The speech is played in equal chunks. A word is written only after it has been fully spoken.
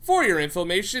For Your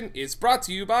Information is brought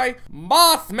to you by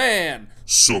Mothman.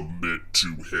 Submit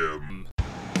to him.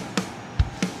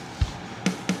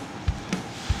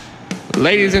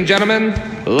 Ladies and gentlemen,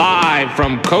 live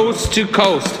from coast to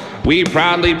coast, we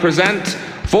proudly present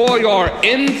For Your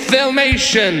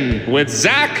Information with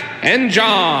Zach and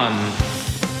John.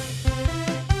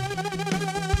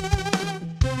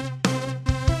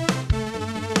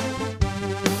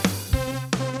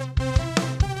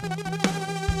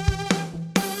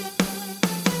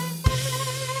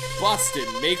 Boston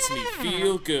makes me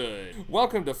feel good.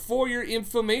 Welcome to For Your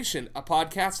Information, a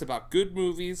podcast about good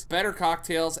movies, better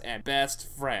cocktails, and best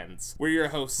friends. We're your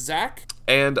hosts, Zach.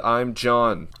 And I'm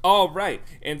John. All right,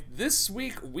 and this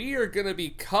week we are going to be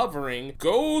covering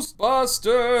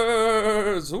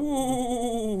Ghostbusters!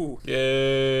 Ooh!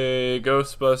 Yay,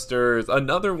 Ghostbusters.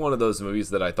 Another one of those movies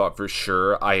that I thought for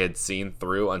sure I had seen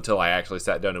through until I actually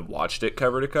sat down and watched it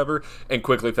cover to cover, and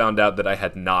quickly found out that I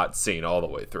had not seen all the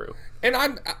way through. And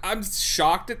I'm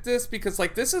shocked at this because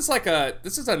this is a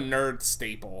nerd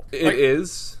staple. It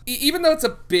is. Even though it's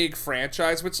a big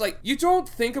franchise, which you don't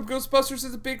think of Ghostbusters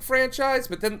as a big franchise,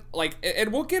 but then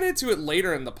and we'll get into it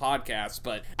later in the podcast,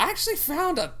 but I actually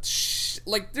found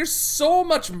there's so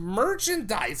much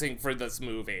merchandising for this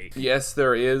movie. Yes,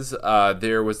 there is.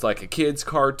 There was a kids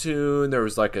cartoon. There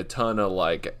was a ton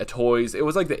of toys. It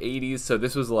was the 80s, so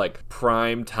this was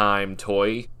prime time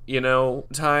toy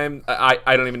time. I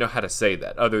don't even know how to say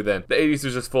that other than the 80s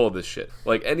was just full of this shit.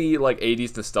 Any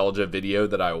 80s nostalgia video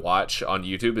that I watch on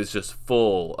YouTube is just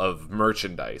full of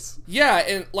merchandise. Yeah,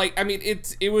 and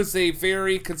it was a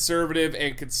very conservative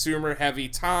and consumer heavy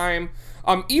time.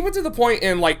 Even to the point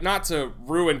in not to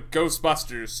ruin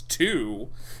Ghostbusters 2,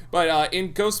 but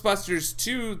in Ghostbusters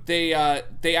 2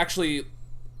 they actually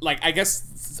I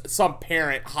guess some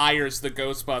parent hires the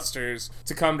Ghostbusters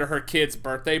to come to her kid's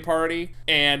birthday party,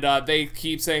 and they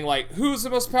keep saying, who's the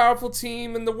most powerful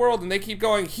team in the world? And they keep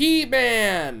going,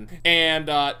 He-Man! And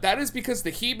that is because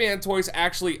the He-Man toys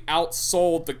actually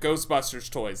outsold the Ghostbusters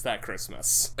toys that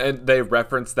Christmas. And they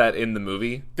reference that in the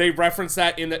movie? They reference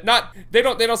that in the... They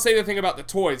don't say anything about the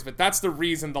toys, but that's the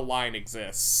reason the line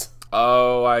exists.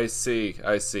 Oh, I see.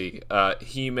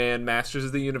 He-Man, Masters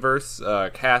of the Universe,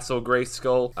 Castle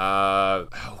Grayskull,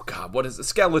 oh god, what is it?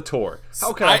 Skeletor.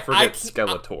 How can I forget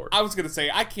Skeletor? I was gonna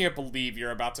say, I can't believe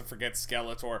you're about to forget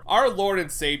Skeletor. Our Lord and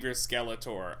Savior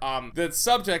Skeletor. The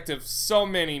subject of so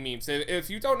many memes. If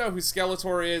you don't know who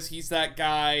Skeletor is, he's that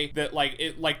guy that,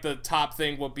 the top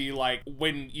thing will be,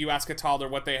 when you ask a toddler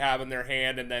what they have in their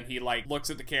hand, and then he, looks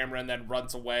at the camera and then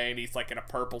runs away, and he's, in a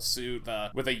purple suit,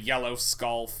 with a yellow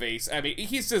skull face. I mean,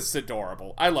 he's just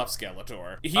adorable. I love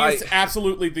Skeletor. He's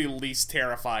absolutely the least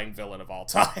terrifying villain of all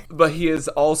time. But he is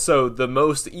also the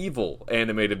most evil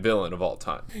animated villain of all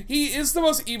time. He is the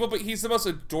most evil, but he's the most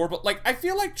adorable. I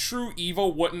feel like true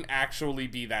evil wouldn't actually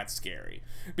be that scary.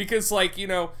 Because,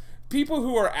 people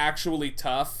who are actually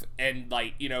tough and,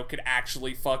 could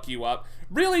actually fuck you up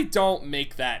really don't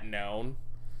make that known.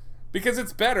 Because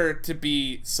it's better to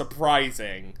be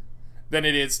surprising than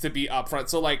it is to be upfront.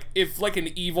 So, if,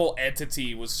 an evil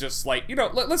entity was just,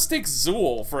 let's take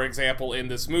Zool, for example, in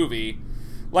this movie.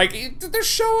 They're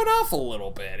showing off a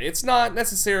little bit. It's not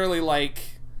necessarily,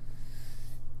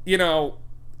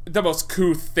 the most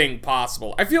couth thing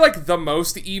possible. I feel like the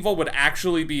most evil would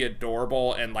actually be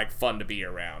adorable and, fun to be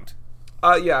around.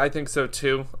 Yeah, I think so,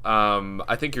 too.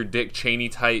 I think your Dick Cheney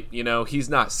type, he's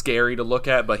not scary to look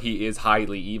at, but he is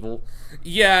highly evil.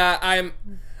 Yeah,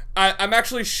 I'm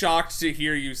actually shocked to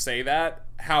hear you say that.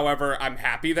 However, I'm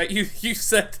happy that you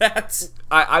said that.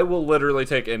 I will literally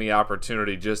take any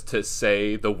opportunity just to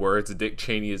say the words Dick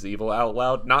Cheney is evil out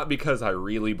loud. Not because I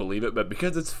really believe it, but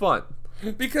because it's fun.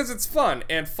 Because it's fun,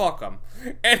 and fuck them.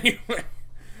 Anyway,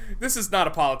 this is not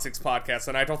a politics podcast,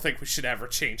 and I don't think we should ever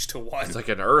change to one. It's like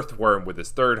an earthworm with his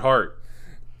third heart.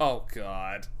 Oh,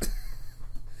 God.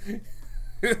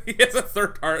 He has a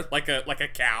third heart like a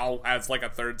cow has, a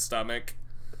third stomach.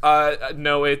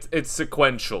 No, it's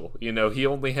sequential. He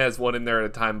only has one in there at a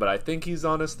time, but I think he's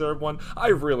on his third one. I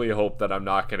really hope that I'm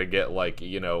not gonna get,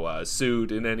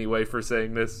 sued in any way for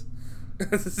saying this.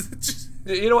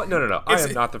 You know what? No. I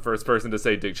am not the first person to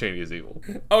say Dick Cheney is evil.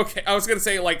 Okay, I was gonna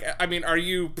say, are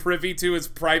you privy to his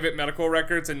private medical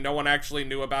records and no one actually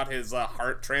knew about his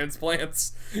heart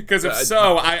transplants? Because if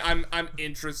so, I'm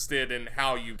interested in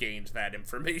how you gained that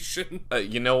information.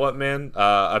 You know what, man?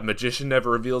 A magician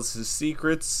never reveals his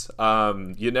secrets.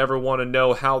 You never want to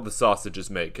know how the sausage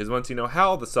is made, because once you know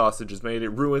how the sausage is made, it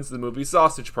ruins the movie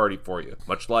Sausage Party for you,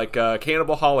 much like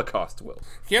Cannibal Holocaust will.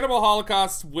 Cannibal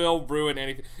Holocaust will ruin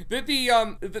ruin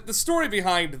anything. The story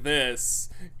behind this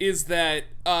is that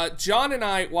John and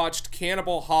I watched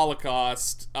Cannibal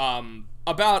Holocaust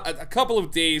about a couple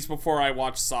of days before I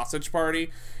watched Sausage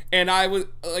Party, and I was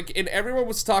like, and everyone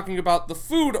was talking about the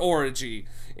food orgy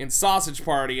in Sausage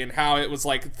Party and how it was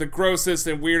like the grossest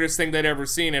and weirdest thing they'd ever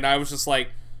seen, and I was just like,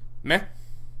 meh.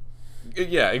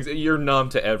 Yeah, you're numb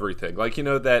to everything. Like, you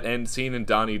know that end scene in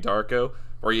Donnie Darko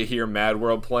where you hear Mad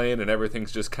World playing and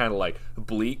everything's just kind of like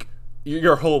bleak?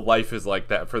 Your whole life is like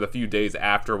that for the few days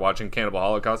after watching Cannibal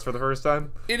Holocaust for the first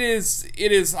time. It is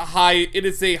a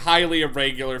highly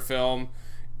irregular film,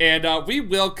 and we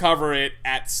will cover it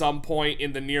at some point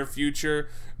in the near future.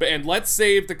 And let's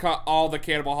save all the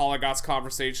Cannibal Holocaust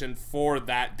conversation for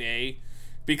that day,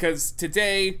 because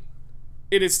today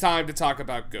it is time to talk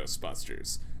about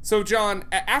Ghostbusters. So John,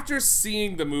 after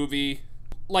seeing the movie,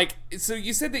 like, so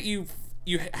you said that you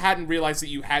hadn't realized that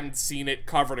you hadn't seen it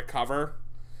cover to cover.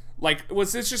 Like,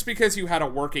 was this just because you had a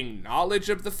working knowledge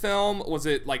of the film? Was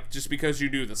it, like, just because you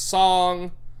knew the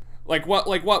song? Like, what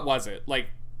was it? Like,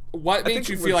 what made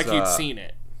you feel like you'd seen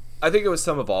it? I think it was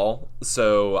some of all.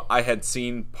 So, I had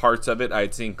seen parts of it. I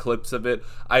had seen clips of it.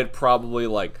 I had probably,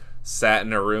 like, sat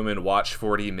in a room and watched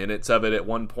 40 minutes of it at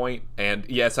one point. And,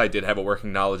 yes, I did have a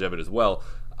working knowledge of it as well.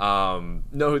 Know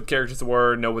who the characters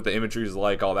were, know what the imagery is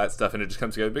like, all that stuff, and it just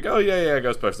comes together like, oh yeah,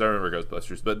 Ghostbusters, I remember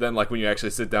Ghostbusters. But then, like, when you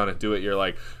actually sit down and do it, you're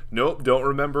like, nope, don't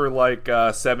remember, like,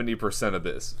 70% of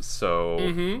this.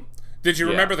 So Did you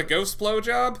remember the ghost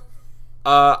blowjob?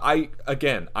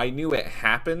 I knew it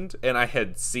happened, and I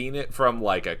had seen it from,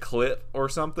 like, a clip or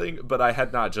something, but I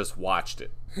had not just watched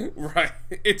it. Right.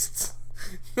 It's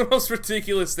the most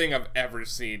ridiculous thing I've ever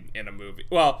seen in a movie.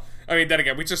 Well, I mean, then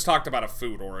again, we just talked about a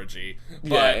food orgy.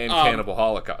 But, and Cannibal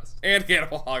Holocaust. And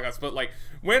Cannibal Holocaust. But, like,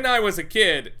 when I was a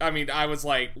kid, I mean, I was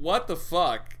like, what the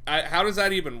fuck? How does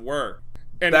that even work?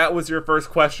 And that was your first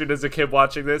question as a kid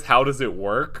watching this? How does it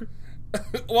work?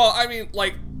 Well, I mean,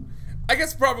 like, I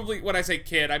guess probably when I say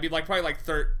kid, I mean, like, probably like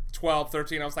 12,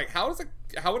 13. I was like, how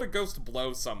would a ghost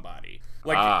blow somebody?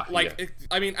 Like, yeah.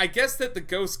 I mean, I guess that the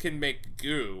ghost can make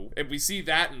goo, and we see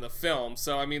that in the film.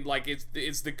 So, I mean, like,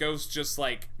 is the ghost just,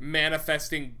 like,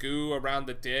 manifesting goo around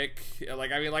the dick?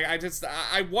 Like, I mean, like,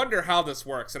 I wonder how this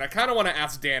works, and I kind of want to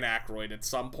ask Dan Aykroyd at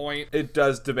some point. It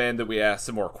does demand that we ask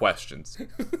some more questions.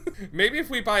 Maybe if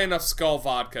we buy enough Skull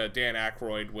vodka, Dan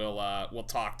Aykroyd will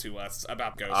talk to us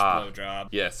about ghost blowjob.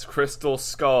 Yes, Crystal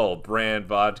Skull brand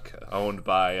vodka, owned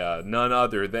by none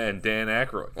other than Dan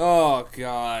Aykroyd. Oh,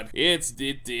 God. It's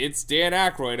Dan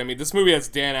Aykroyd. I mean, this movie has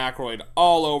Dan Aykroyd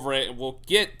all over it, and we'll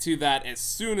get to that as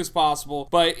soon as possible.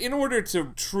 But in order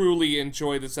to truly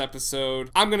enjoy this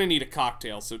episode, I'm gonna need a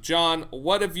cocktail. So, John,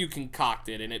 what have you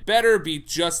concocted? And it better be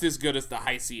just as good as the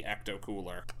Hi-C Ecto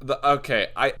Cooler.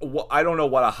 I don't know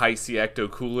what a Hi-C Ecto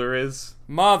Cooler is.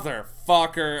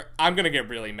 Motherfucker. I'm gonna get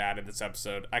really mad in this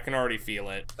episode. I can already feel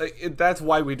it. That's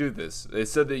why we do this.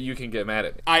 It's so that you can get mad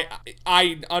at me.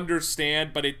 I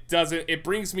understand, but it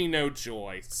brings me no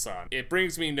joy, son. It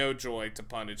brings me no joy to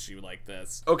punish you like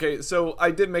this. Okay, so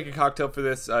I did make a cocktail for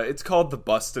this. It's called the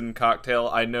Bustin' Cocktail.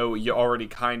 I know you already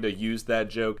kind of used that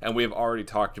joke, and we've already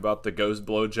talked about the ghost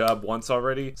blowjob once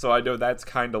already, so I know that's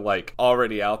kind of, like,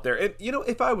 already out there. And, you know,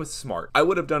 if I was smart, I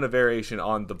would have done a variation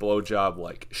on the blowjob,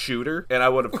 like, shooter, and I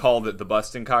would have called it the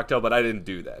Bustin' Cocktail, but I didn't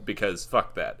do that, because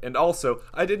fuck that. And also,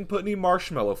 I didn't put any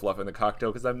marshmallow fluff in the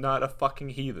cocktail, because I'm not a fucking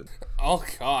heathen. Oh,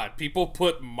 God. People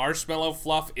put marshmallow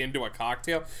fluff into a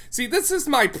cocktail? See, this is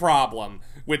my problem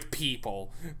with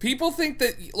people. People think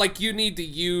that, like, you need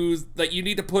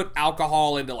to put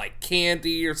alcohol into, like,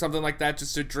 candy or something like that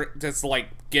just to drink, just, like,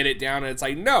 get it down, and it's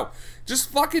like, no, just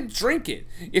fucking drink it.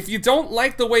 If you don't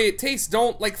like the way it tastes,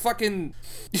 don't, like, fucking,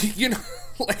 you know,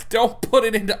 like, don't put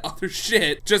it into other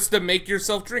shit just to make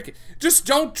yourself drink it. Just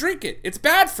don't drink it. It's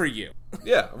bad for you.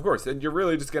 Yeah, of course. And you're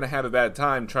really just going to have a bad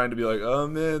time trying to be like, oh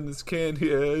man, this candy,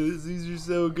 these are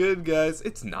so good, guys.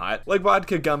 It's not. Like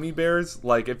vodka gummy bears,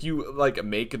 like if you like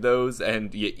make those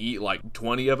and you eat like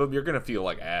 20 of them, you're going to feel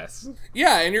like ass.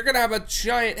 Yeah, and you're going to have a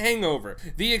giant hangover.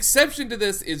 The exception to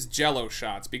this is Jell-O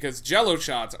shots, because Jell-O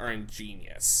shots are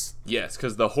ingenious. Yes,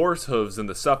 because the horse hooves and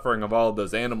the suffering of all of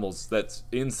those animals that's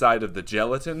inside of the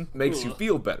gelatin makes you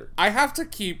feel better. I have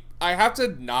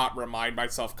to not remind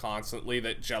myself constantly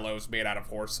that Jell-O's made out of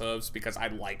horse hooves because I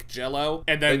like Jell-O.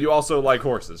 And you also like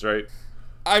horses, right?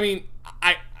 I mean,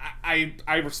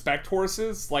 I respect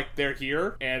horses, like they're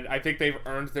here, and I think they've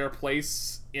earned their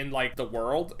place in like the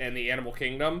world and the animal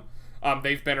kingdom.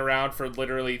 They've been around for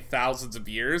literally thousands of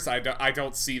years. I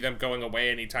don't see them going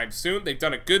away anytime soon. They've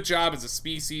done a good job as a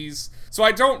species. So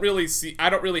I don't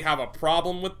really have a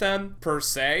problem with them, per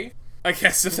se. I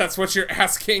guess if that's what you're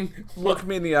asking. Look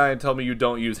me in the eye and tell me you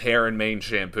don't use hair and mane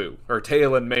shampoo or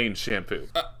tail and mane shampoo.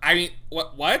 I mean,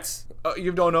 what?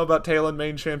 You don't know about tail and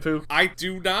mane shampoo? I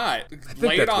do not. I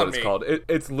think that's what it's called.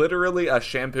 It's literally a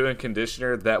shampoo and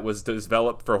conditioner that was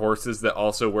developed for horses that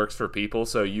also works for people,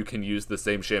 so you can use the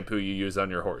same shampoo you use on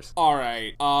your horse. All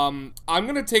right. I'm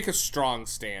gonna take a strong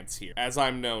stance here, as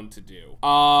I'm known to do.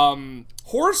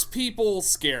 Horse people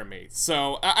scare me.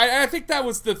 So I think that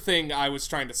was the thing I was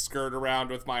trying to skirt around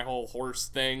with my whole horse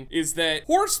thing, is that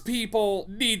horse people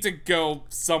need to go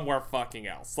somewhere fucking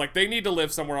else. Like, they need to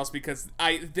live somewhere else because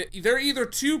they're either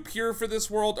too pure for this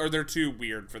world or they're too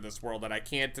weird for this world, and I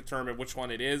can't determine which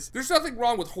one it is. There's nothing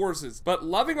wrong with horses, but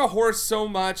loving a horse so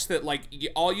much that, like,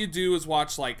 all you do is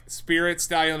watch, like, Spirit,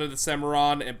 Stallion of the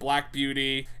Cimarron, and Black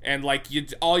Beauty, and, like,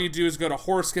 all you do is go to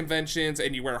horse conventions,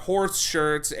 and you wear horse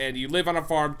shirts, and you live on a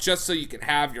farm just so you can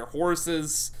have your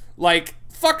horses. Like,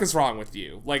 fuck is wrong with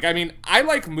you? Like, I mean, I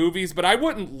like movies, but I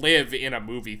wouldn't live in a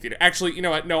movie theater. Actually, you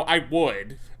know what? No, I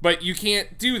would. But you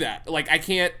can't do that. Like, I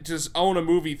can't just own a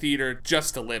movie theater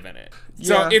just to live in it.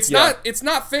 So it's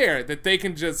not fair that they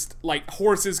can just, like,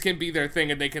 horses can be their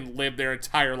thing and they can live their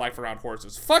entire life around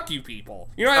horses. Fuck you people.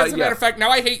 You know, as a matter of fact,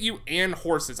 now I hate you and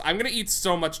horses. I'm gonna eat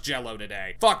so much Jell-O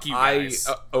today. Fuck you guys.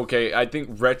 Okay, I think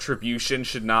retribution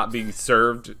should not be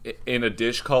served in a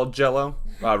dish called Jell-O.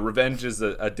 Revenge is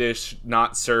a dish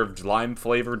not served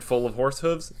lime-flavored full of horse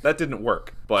hooves. That didn't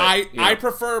work. But I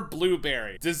prefer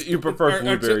blueberry. You prefer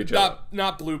blueberry gelatin?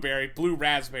 Not blueberry, blue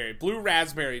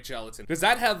raspberry gelatin. Does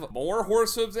that have more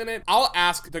horse hooves in it? I'll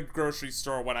ask the grocery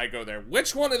store when I go there,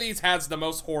 which one of these has the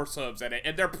most horse hooves in it,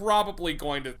 and they're probably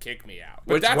going to kick me out.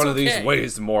 But which one of these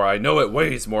weighs more? I know it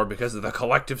weighs more because of the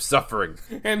collective suffering.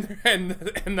 And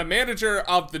the manager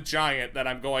of the Giant that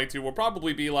I'm going to will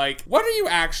probably be like, what are you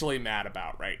actually mad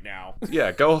about right now?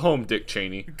 Yeah, go home, Dick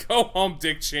Cheney. Go home,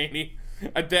 Dick Cheney.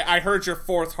 I heard your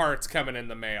fourth heart's coming in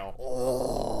the mail.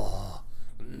 Oh,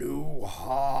 new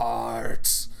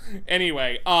hearts.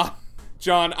 Anyway,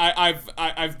 John,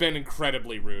 I've been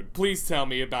incredibly rude. Please tell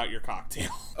me about your cocktail.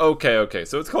 Okay.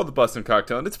 So it's called the Bustin'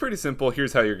 Cocktail, and it's pretty simple.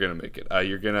 Here's how you're gonna make it.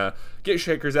 You're gonna get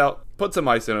shakers out, put some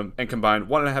ice in them, and combine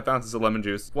 1.5 ounces of lemon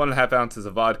juice, 1.5 ounces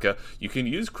of vodka. You can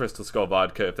use Crystal Skull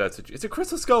vodka if that's is it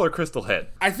Crystal Skull or Crystal Head?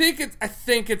 I think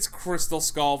it's Crystal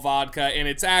Skull vodka, and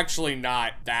it's actually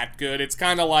not that good. It's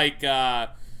kind of like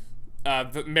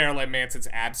Marilyn Manson's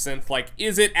Absinthe. Like,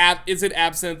 is it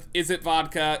absinthe? Is it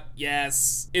vodka?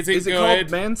 Yes. Is it good?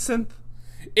 Called Mansynth?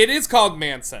 It is called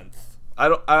Mansynth. I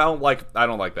don't like that. I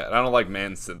don't like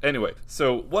Mansynth. Anyway,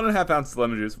 so 1.5 ounces of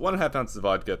lemon juice, 1.5 ounces of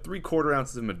vodka, 3/4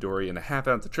 ounces of Midori, and 1/2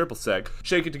 ounce of triple sec.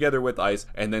 Shake it together with ice,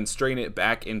 and then strain it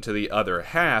back into the other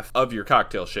half of your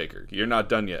cocktail shaker. You're not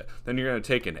done yet. Then you're going to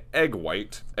take an egg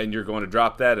white, and you're going to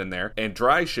drop that in there, and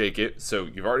dry shake it. So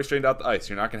you've already strained out the ice.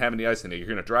 You're not going to have any ice in it. You're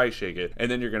going to dry shake it,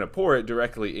 and then you're going to pour it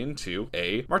directly into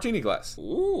a martini glass.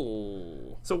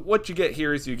 Ooh. So what you get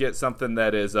here is you get something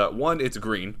that is, 1, it's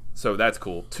green, so that's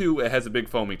cool. 2, it has a big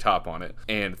foamy top on it.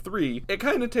 And 3, it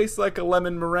kind of tastes like a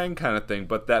lemon meringue kind of thing,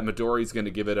 but that Midori is going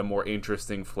to give it a more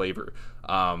interesting flavor.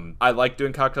 I like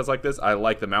doing cocktails like this. I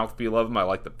like the mouthfeel of them. I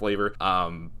like the flavor.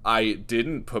 I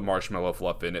didn't put marshmallow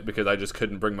fluff in it because I just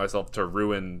couldn't bring myself to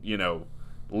ruin,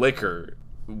 liquor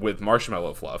with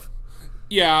marshmallow fluff.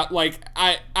 Yeah, like,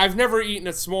 I've never eaten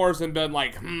a s'mores and been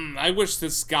like, I wish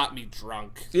this got me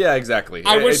drunk. Yeah, exactly.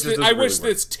 I wish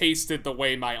this tasted the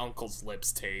way my uncle's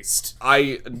lips taste.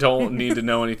 I don't need to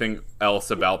know anything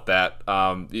else about that.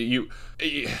 You've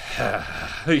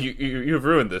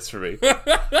ruined this for me.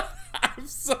 I'm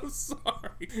so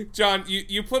sorry. John,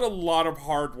 you put a lot of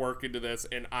hard work into this,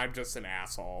 and I'm just an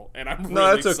asshole. And I'm really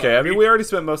No, that's okay. sorry. I mean, we already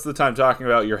spent most of the time talking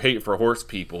about your hate for horse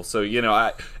people. So,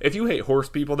 if you hate horse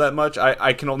people that much,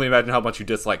 I can only imagine how much you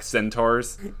dislike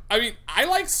centaurs. I mean, I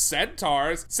like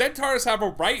centaurs. Centaurs have a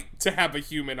right to have a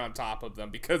human on top of them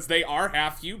because they are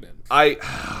half human. I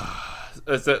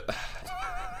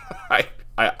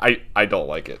don't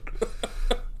like it.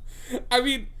 I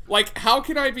mean, like, how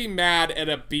can I be mad at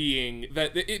a being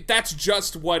that's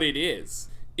just what it is?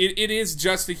 It is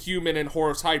just a human and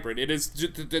horse hybrid. It is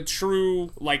the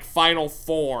true, like, final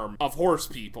form of horse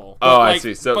people. But, I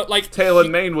see. So, tail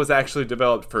and mane was actually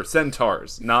developed for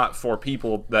centaurs, not for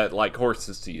people that like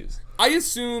horses to use. I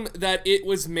assume that it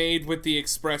was made with the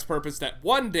express purpose that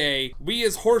one day, we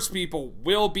as horse people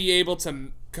will be able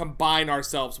to combine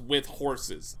ourselves with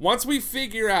horses. Once we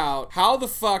figure out how the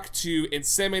fuck to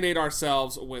inseminate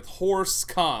ourselves with horse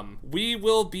cum, we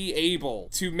will be able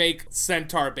to make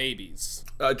centaur babies.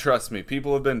 Trust me,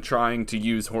 people have been trying to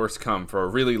use horse cum for a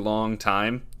really long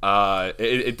time,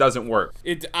 It doesn't work.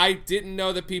 I didn't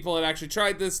know that people had actually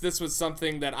tried this. This was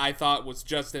something that I thought was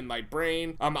just in my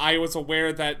brain. I was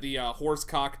aware that the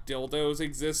horsecock dildos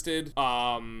existed.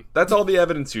 That's all the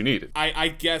evidence you needed. I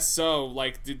guess so.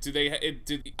 Like,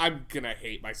 I'm gonna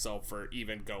hate myself for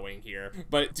even going here.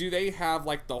 But do they have,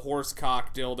 like, the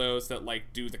horsecock dildos that,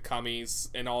 like, do the cummies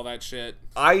and all that shit?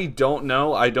 I don't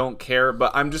know. I don't care.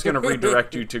 But I'm just gonna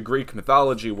redirect you to Greek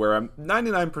mythology, where I'm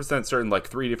 99% certain, like,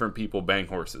 3 different people bang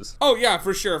horses. Oh, yeah,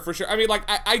 for sure. I mean, like,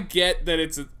 I get that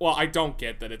it's I don't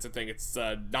get that it's a thing. It's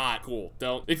not cool.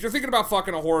 If you're thinking about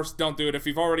fucking a horse, don't do it. If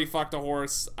you've already fucked a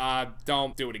horse,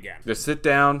 don't do it again. Just sit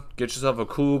down, get yourself a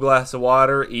cool glass of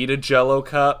water, eat a Jell-O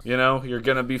cup, you're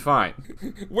gonna be fine.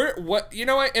 You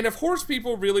know what? And if horse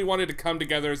people really wanted to come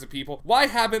together as a people, why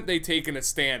haven't they taken a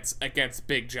stance against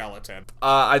big gelatin?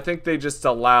 I think they just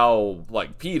allow,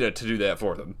 like, PETA to do that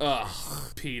for them. Ugh,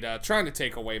 PETA, trying to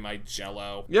take away my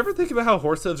Jell-O. You ever think about how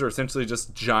horse hooves are essentially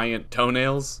just giant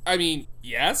toenails? I mean,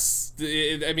 yes.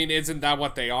 I mean, isn't that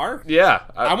what they are? Yeah.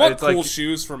 I want cool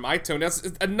shoes for my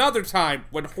toenails. Another time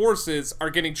when horses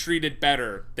are getting treated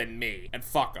better than me, and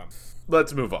fuck them.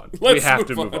 Let's move on. We have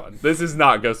to move on. This is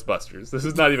not Ghostbusters. This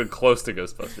is not even close to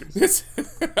Ghostbusters.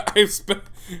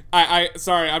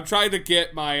 Sorry, I'm trying to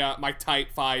get my my Type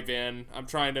 5 in. I'm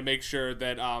trying to make sure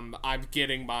that I'm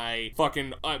getting my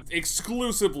fucking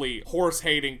exclusively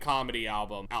horse-hating comedy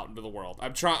album out into the world.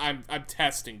 I'm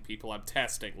testing, people. I'm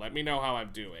testing. Let me know how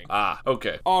I'm doing.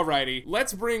 Okay. Alrighty,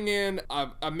 let's bring in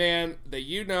a man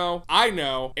that I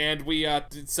know, and we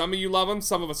some of you love him,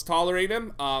 some of us tolerate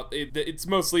him. It's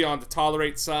mostly on the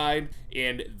tolerate side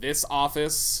in this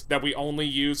office that we only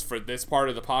use for this part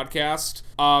of the podcast.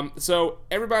 So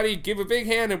everybody give a big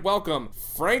hand and welcome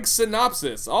Frank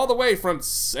Synopsis, all the way from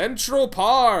Central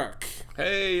Park.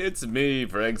 Hey, it's me,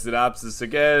 Frank Synopsis,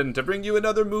 again, to bring you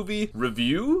another movie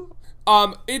review.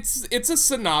 It's a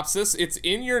synopsis. It's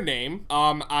in your name.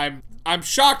 I'm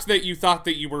shocked that you thought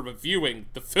that you were reviewing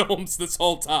the films this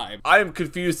whole time. I am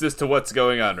confused as to what's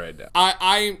going on right now.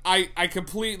 I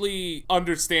completely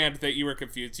understand that you were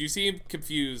confused. You seem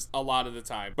confused a lot of the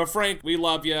time. But Frank, we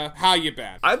love you. How you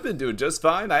been? I've been doing just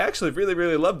fine. I actually really,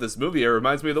 really love this movie. It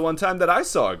reminds me of the one time that I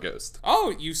saw a ghost.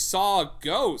 Oh, you saw a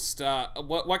ghost.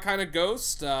 What kind of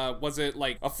ghost? Was it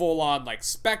like a full-on like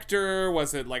specter?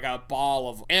 Was it like a ball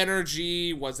of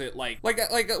energy? Was it like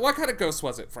what kind of ghost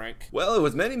was it, Frank? Well, it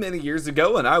was many, many years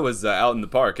ago, and I was out in the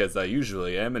park, as I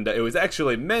usually am, and it was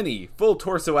actually many full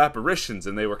torso apparitions,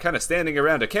 and they were kind of standing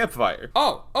around a campfire.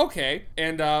 Oh, okay.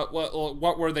 And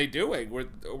what were they doing?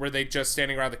 Were they just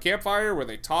standing around the campfire? Were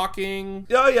they talking?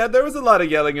 Oh yeah, there was a lot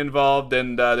of yelling involved,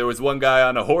 and there was one guy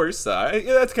on a horse.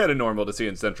 That's kind of normal to see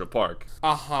in Central Park.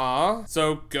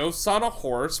 So ghosts on a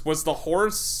horse. Was the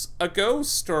horse a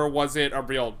ghost, or was it a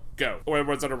real ghost, or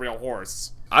was it a real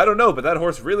horse? I don't know, but that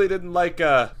horse really didn't like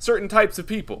certain types of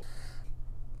people.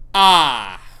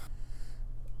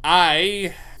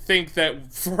 I think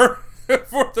that for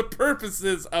the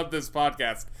purposes of this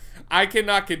podcast, I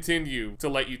cannot continue to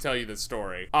let you tell you this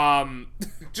story.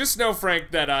 Just know,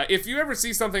 Frank, that if you ever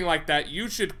see something like that, you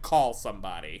should call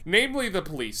somebody. Namely the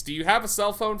police. Do you have a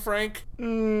cell phone, Frank?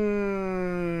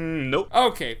 Nope.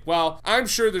 Okay, well, I'm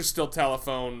sure there's still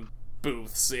telephone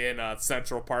booths in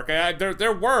Central Park.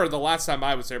 There were the last time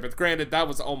I was there, but granted, that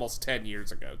was almost 10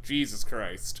 years ago. Jesus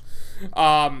Christ.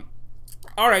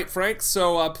 Alright, Frank,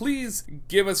 so please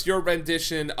give us your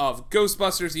rendition of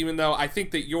Ghostbusters, even though I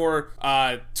think that your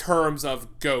terms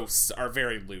of ghosts are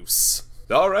very loose.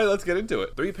 Alright, let's get into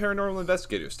it. 3 paranormal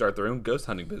investigators start their own ghost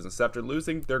hunting business after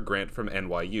losing their grant from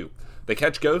NYU. They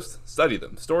catch ghosts, study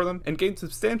them, store them, and gain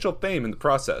substantial fame in the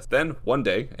process. Then, one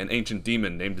day, an ancient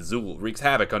demon named Zool wreaks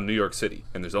havoc on New York City,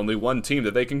 and there's only one team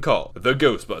that they can call, the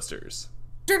Ghostbusters.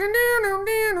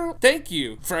 Thank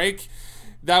you, Frank.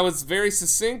 That was very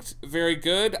succinct, very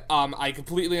good. I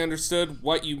completely understood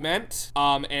what you meant.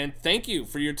 And thank you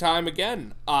for your time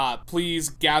again. Please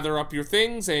gather up your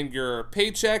things and your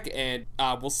paycheck, and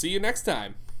we'll see you next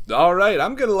time. All right,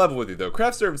 I'm gonna level with you though.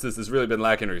 Craft services has really been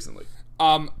lacking recently.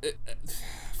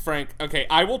 Frank, okay,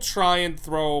 I will try and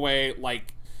throw away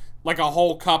like a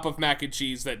whole cup of mac and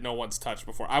cheese that no one's touched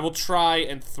before. I will try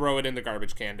and throw it in the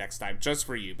garbage can next time, just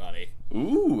for you, buddy.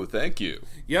 Ooh, thank you.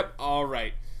 Yep, all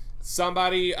right.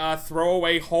 Somebody throw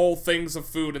away whole things of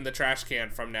food in the trash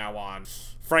can from now on.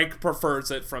 Frank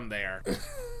prefers it from there.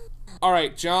 All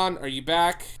right, John, are you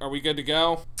back? Are we good to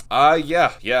go?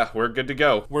 Yeah, we're good to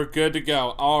go. We're good to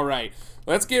go. All right.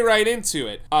 Let's get right into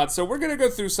it. So we're going to go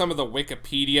through some of the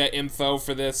Wikipedia info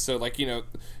for this. So, like,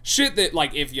 shit that,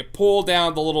 like, if you pull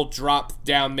down the little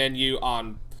drop-down menu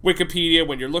on Wikipedia,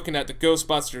 when you're looking at the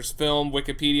Ghostbusters film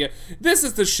Wikipedia, this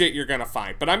is the shit you're gonna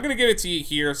find. But I'm gonna give it to you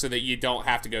here so that you don't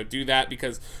have to go do that,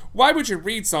 because why would you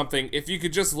read something if you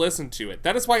could just listen to it?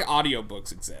 That is why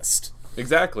audiobooks exist.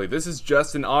 Exactly. This is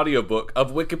just an audiobook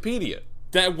of Wikipedia.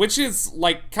 Which is,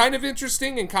 like, kind of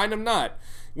interesting and kind of not.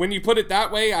 When you put it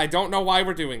that way, I don't know why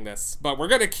we're doing this, but we're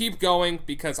gonna keep going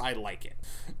because I like it.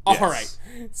 Yes. Alright,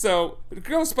 so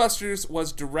Ghostbusters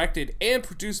was directed and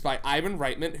produced by Ivan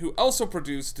Reitman, who also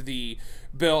produced the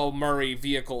Bill Murray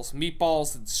vehicles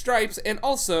Meatballs and Stripes, and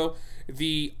also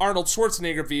the Arnold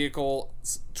Schwarzenegger vehicle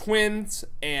Twins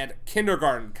and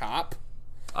Kindergarten Cop.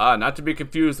 Not to be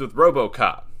confused with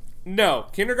RoboCop. No,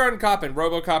 Kindergarten Cop and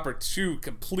RoboCop are two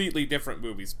completely different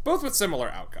movies, both with similar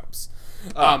outcomes.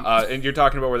 And you're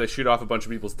talking about where they shoot off a bunch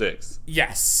of people's dicks.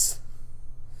 Yes.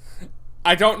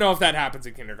 I don't know if that happens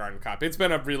in Kindergarten Cop. It's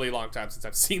been a really long time since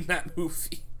I've seen that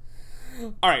movie.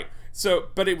 Alright,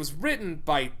 but it was written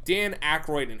by Dan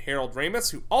Aykroyd and Harold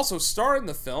Ramis, who also star in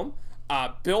the film.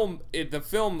 The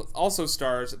film also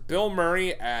stars Bill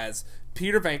Murray as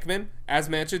Peter Venkman, as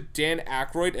mentioned, Dan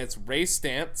Aykroyd as Ray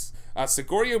Stantz,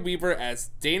 Sigourney Weaver as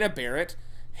Dana Barrett,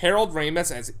 Harold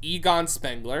Ramis as Egon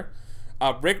Spengler,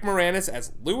 Rick Moranis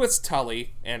as Louis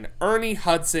Tully, and Ernie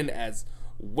Hudson as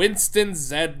Winston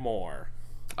Zeddemore.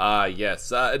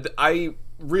 Yes. I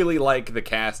really like the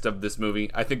cast of this movie.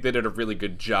 I think they did a really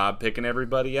good job picking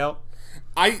everybody out.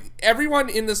 Everyone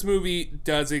in this movie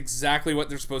does exactly what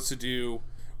they're supposed to do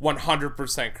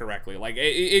 100% correctly. Like,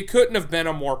 it couldn't have been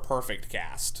a more perfect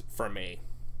cast for me.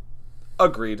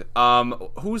 Agreed.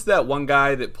 Who's that one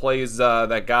guy that plays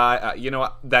that guy? You know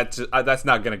what? That's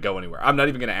not going to go anywhere. I'm not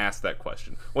even going to ask that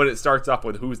question. When it starts off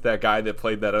with who's that guy that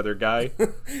played that other guy?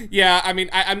 Yeah, I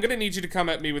mean, I'm going to need you to come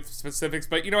at me with specifics,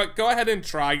 but you know what? Go ahead and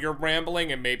try. You're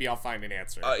rambling, and maybe I'll find an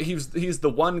answer. He's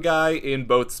the one guy in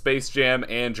both Space Jam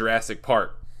and Jurassic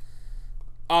Park.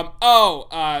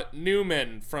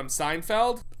 Newman from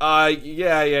Seinfeld?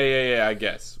 Yeah, I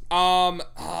guess.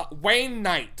 Wayne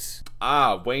Knight.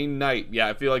 Wayne Knight. Yeah,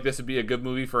 I feel like this would be a good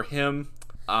movie for him.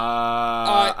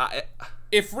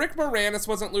 If Rick Moranis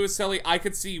wasn't Louis Tully, I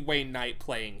could see Wayne Knight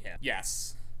playing him.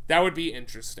 Yes. That would be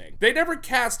interesting. They never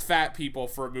cast fat people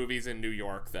for movies in New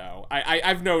York, though.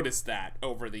 I've noticed that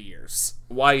over the years.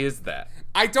 Why is that?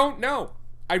 I don't know.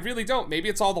 I really don't. Maybe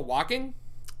it's all the walking?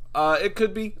 It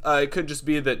could be. It could just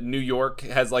be that New York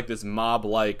has, like, this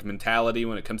mob-like mentality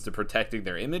when it comes to protecting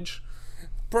their image.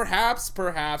 Perhaps,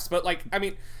 but, like, I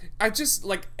mean, I just,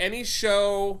 like, any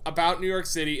show about New York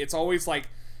City, it's always, like,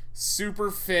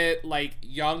 super fit, like,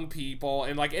 young people,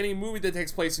 and, like, any movie that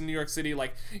takes place in New York City,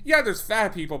 like, yeah, there's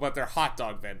fat people, but they're hot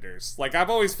dog vendors. Like, I've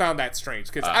always found that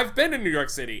strange, because I've been in New York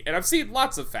City, and I've seen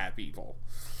lots of fat people.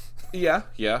 Yeah.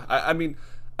 I mean,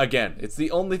 again, it's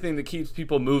the only thing that keeps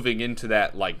people moving into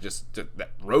that, like, just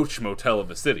that roach motel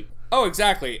of a city. Oh,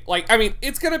 exactly. Like, I mean,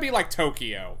 it's gonna be like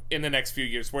Tokyo in the next few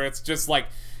years, where it's just like,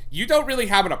 you don't really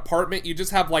have an apartment, you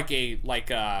just have like you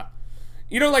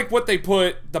know, like what they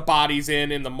put the bodies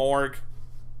in the morgue?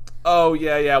 Oh,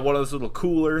 yeah, one of those little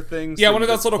cooler things. Yeah, one of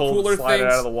those little cooler things. Slide it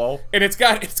out of the wall. And it's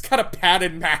got a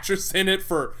padded mattress in it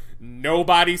for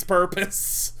nobody's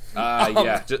purpose.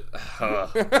 Yeah, just...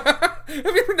 Have you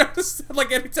ever noticed,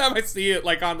 like, anytime I see it,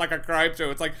 like, on, like, a crime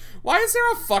show, it's like, why is there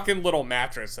a fucking little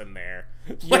mattress in there?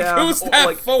 Like, yeah, who's that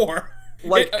like, for?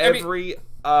 Like, every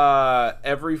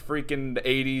freaking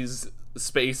 80s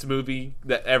space movie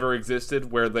that ever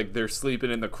existed where, like, they're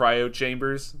sleeping in the cryo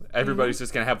chambers, everybody's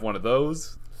just gonna have one of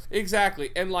those. Exactly,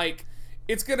 and, like,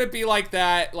 it's gonna be like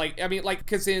that, like, I mean, like,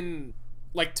 because in...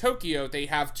 like Tokyo, they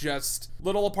have just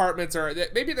little apartments, or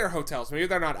maybe they're hotels, maybe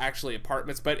they're not actually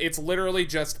apartments, but it's literally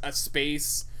just a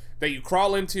space that you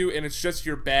crawl into, and it's just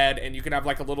your bed, and you can have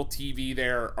like a little TV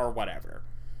there or whatever.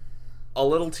 A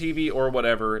little TV or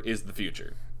whatever is the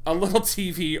future. A little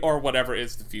TV or whatever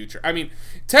is the future. I mean,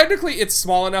 technically it's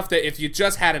small enough that if you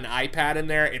just had an iPad in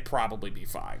there, it'd probably be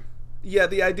fine. Yeah,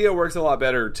 the idea works a lot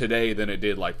better today than it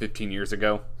did like 15 years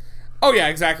ago. Oh yeah,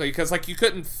 exactly, because like you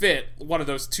couldn't fit one of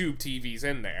those tube TVs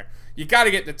in there. You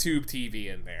gotta get the tube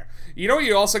TV in there. You know what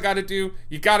you also gotta do?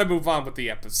 You gotta move on with the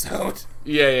episode.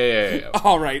 Yeah.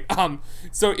 Alright,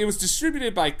 so it was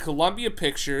distributed by Columbia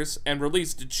Pictures and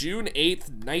released June 8th,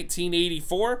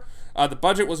 1984. The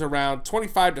budget was around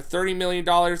 $25 to $30 million,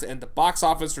 and the box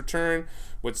office return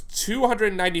was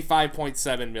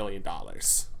 $295.7 million.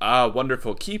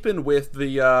 Wonderful. Keeping with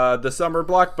the summer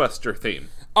blockbuster theme.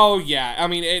 Oh yeah, I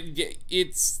mean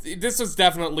this was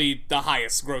definitely the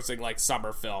highest grossing like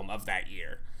summer film of that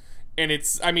year, and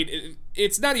it's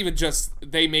not even just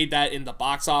they made that in the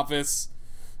box office.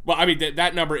 Well, I mean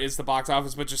that number is the box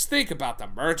office, but just think about the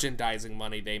merchandising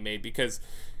money they made, because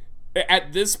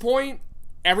At this point,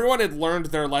 everyone had learned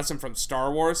their lesson from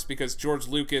Star Wars because George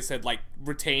Lucas had like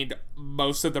retained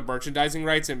most of the merchandising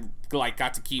rights and like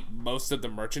got to keep most of the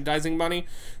merchandising money.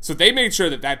 So they made sure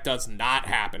that that does not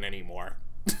happen anymore.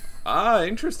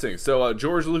 Interesting. So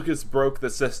George Lucas broke the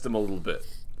system a little bit.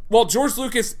 Well, George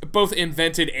Lucas both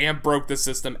invented and broke the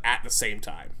system at the same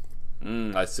time.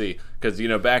 I see. Because,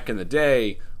 back in the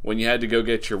day, when you had to go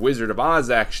get your Wizard of Oz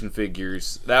action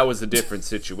figures, that was a different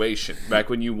situation. Back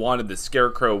when you wanted the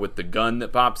Scarecrow with the gun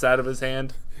that pops out of his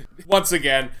hand. Once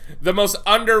again, the most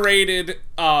underrated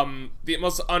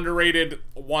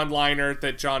one-liner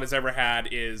that John has ever had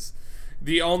is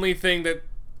the only thing that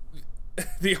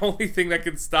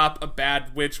can stop a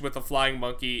bad witch with a flying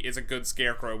monkey is a good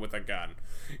Scarecrow with a gun.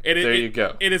 There you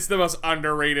go. It is the most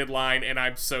underrated line, and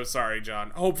I'm so sorry,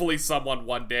 John. Hopefully someone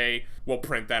one day will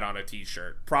print that on a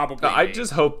t-shirt. Probably I me.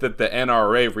 just hope that the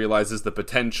NRA realizes the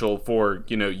potential for,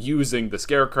 using the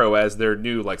Scarecrow as their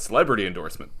new, celebrity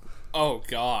endorsement. Oh,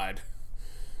 God.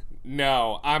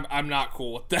 No, I'm not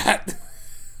cool with that.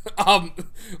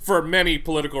 For many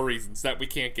political reasons that we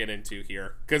can't get into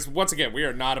here. Because, once again, we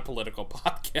are not a political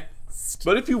podcast.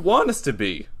 But if you want us to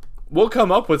be, we'll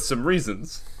come up with some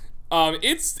reasons.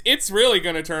 It's really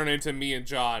gonna turn into me and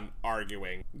John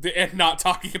arguing and not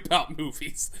talking about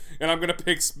movies, and I'm gonna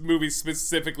pick movies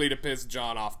specifically to piss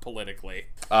John off politically.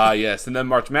 Yes, and then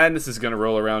March Madness is gonna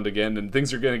roll around again, and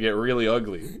things are gonna get really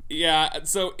ugly. Yeah,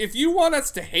 so if you want us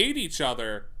to hate each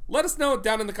other, let us know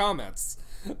down in the comments.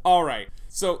 Alright,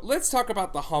 so let's talk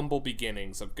about the humble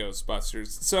beginnings of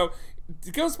Ghostbusters. So,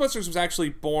 Ghostbusters was actually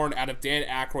born out of Dan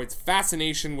Aykroyd's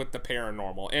fascination with the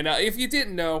paranormal. And if you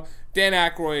didn't know, Dan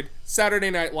Aykroyd,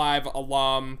 Saturday Night Live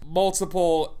alum,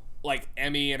 multiple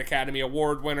Emmy and Academy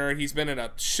Award winner. He's been in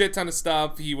a shit ton of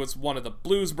stuff. He was one of the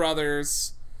Blues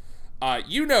Brothers.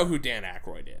 You know who Dan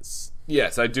Aykroyd is.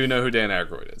 Yes, I do know who Dan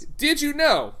Aykroyd is. Did you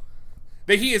know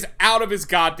that he is out of his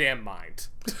goddamn mind?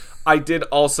 I did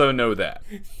also know that.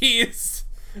 He is,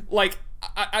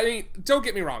 I mean, don't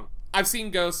get me wrong. I've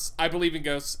seen ghosts. I believe in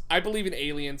ghosts. I believe in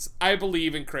aliens. I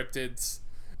believe in cryptids.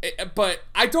 But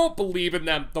I don't believe in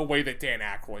them the way that Dan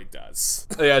Aykroyd does.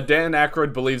 Yeah, Dan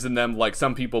Aykroyd believes in them like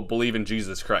some people believe in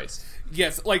Jesus Christ.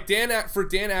 Yes, for Dan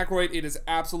Aykroyd, it is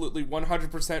absolutely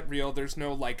 100% real. There's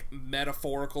no,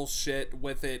 metaphorical shit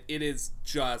with it. It is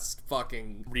just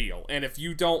fucking real. And if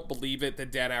you don't believe it, then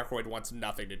Dan Aykroyd wants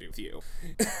nothing to do with you.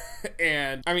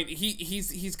 And, I mean,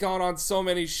 he's gone on so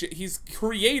many he's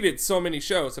created so many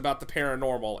shows about the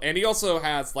paranormal. And he also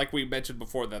has, like we mentioned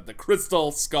before, the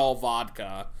Crystal Skull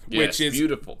vodka. Yes, which is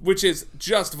beautiful. Which is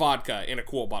just vodka in a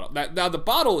cool bottle. Now, the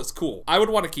bottle is cool. I would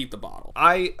want to keep the bottle.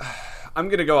 I'm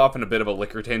going to go off on a bit of a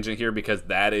liquor tangent here because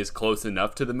that is close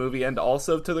enough to the movie and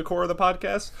also to the core of the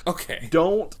podcast. Okay.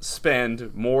 Don't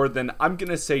spend more than, I'm going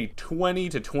to say,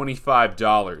 $20 to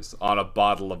 $25 on a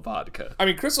bottle of vodka. I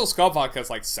mean, Crystal Skull vodka is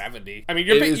 $70. I mean,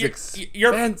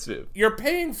 expensive. You're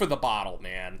paying for the bottle,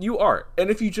 man. You are. And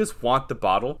if you just want the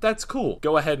bottle, that's cool.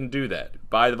 Go ahead and do that.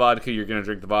 Buy the vodka, you're going to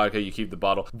drink the vodka, you keep the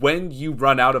bottle. When you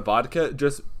run out of vodka,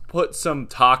 just put some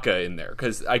Taka in there,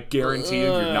 because I guarantee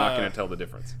you're not going to tell the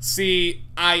difference. See,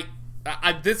 I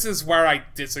this is where I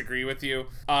disagree with you.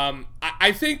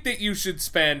 I think that you should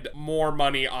spend more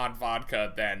money on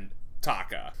vodka than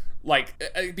Taka.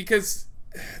 Because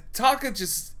Taka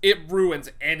it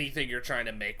ruins anything you're trying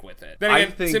to make with it. Then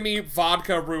again, to me,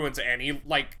 vodka ruins any,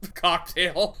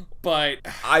 cocktail, but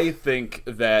I think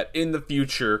that in the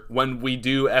future, when we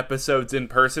do episodes in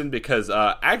person, because,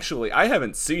 actually, I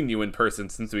haven't seen you in person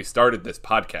since we started this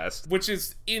podcast. Which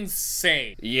is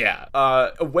insane. Yeah.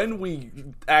 When we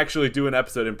actually do an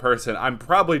episode in person, I'm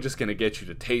probably just gonna get you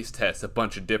to taste test a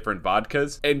bunch of different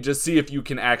vodkas, and just see if you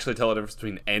can actually tell the difference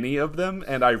between any of them,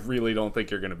 and I really don't think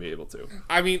you're gonna be able to.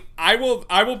 I mean, I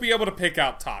will be able to pick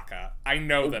out Taka. I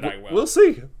know that I will.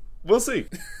 We'll see.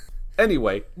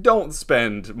 Anyway, don't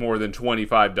spend more than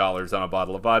 $25 on a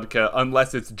bottle of vodka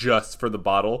unless it's just for the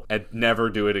bottle, and never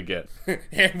do it again.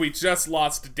 And we just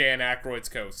lost Dan Aykroyd's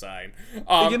cosign.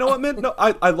 You know what, man? No,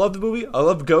 I love the movie. I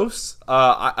love ghosts.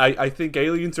 I think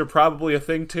aliens are probably a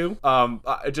thing too.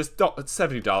 I just don't.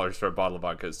 $70 for a bottle of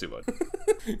vodka is too much.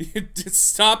 Just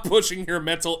stop pushing your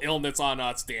mental illness on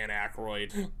us, Dan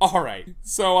Aykroyd. All right.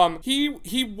 So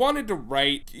he wanted to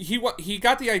write. He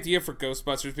got the idea for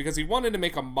Ghostbusters because he wanted to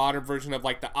make a modern version of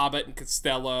the Abbott and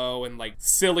Costello and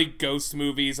silly ghost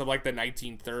movies of the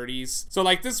 1930s. So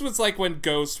this was when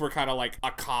ghosts were kind of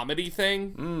a comedy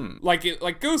thing.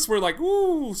 Ghosts were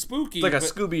ooh, spooky.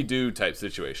 It's a Scooby-Doo type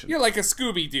situation. Yeah, like a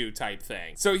Scooby-Doo type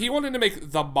thing. So he wanted to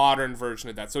make the modern version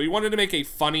of that. So he wanted to make a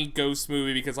funny ghost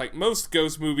movie because most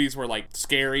ghost movies were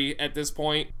scary at this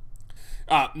point.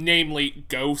 namely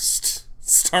Ghost,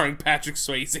 starring Patrick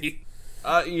Swayze.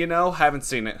 Haven't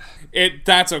seen it.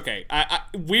 That's okay.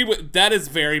 That is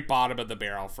very bottom of the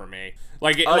barrel for me.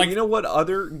 You know what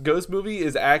other ghost movie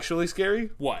is actually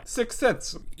scary? What? Sixth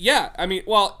Sense. Yeah, I mean,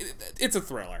 well, it's a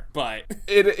thriller, but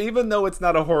Even though it's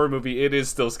not a horror movie, it is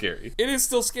still scary. it is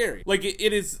still scary.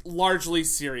 It is largely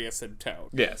serious in tone.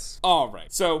 Yes.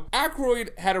 Alright, so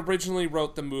Aykroyd had originally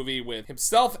wrote the movie with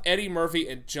himself, Eddie Murphy,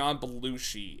 and John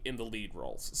Belushi in the lead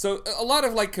roles. So a lot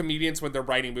of comedians, when they're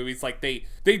writing movies, they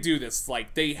do this,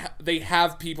 they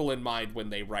have people in mind when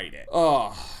they write it.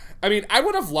 Oh, I mean, I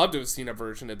would have loved to have seen a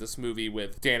version of this movie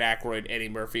with Dan Aykroyd, Eddie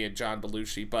Murphy, and John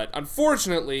Belushi, but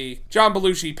unfortunately, John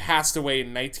Belushi passed away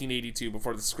in 1982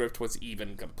 before the script was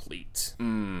even complete.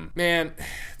 Man,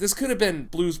 this could have been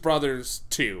Blues Brothers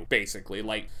 2, basically.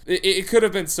 It could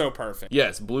have been so perfect.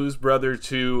 Yes, Blues Brother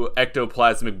 2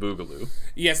 Ectoplasmic Boogaloo.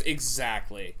 Yes,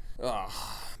 exactly. Ugh.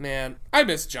 Man, I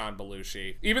miss John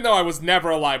Belushi. Even though I was never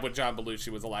alive when John Belushi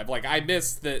was alive. I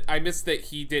miss that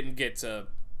he didn't get to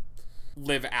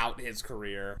live out his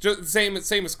career. Just same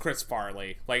as Chris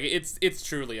Farley. It's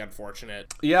truly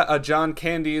unfortunate. Yeah, John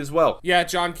Candy as well. Yeah,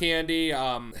 John Candy.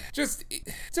 Just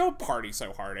don't party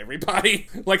so hard, everybody.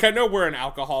 I know we're an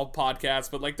alcohol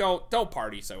podcast, but don't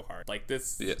party so hard.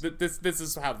 This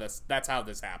is how that's how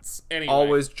this happens. Anyway,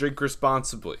 always drink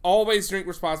responsibly. Always drink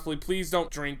responsibly. Please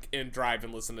don't drink and drive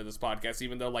and listen to this podcast,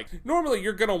 even though normally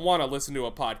you're gonna want to listen to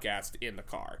a podcast in the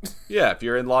car. Yeah, if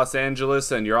you're in Los Angeles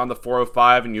and you're on the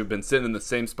 405 and you've been sitting in the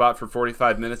same spot for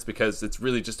 45 minutes because it's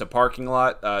really just a parking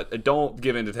lot, don't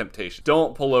give in to temptation.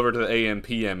 Don't pull over to the AM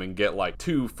PM and get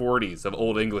 2 40s of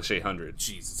Old English 800.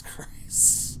 Jesus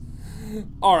Christ.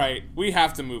 Alright, we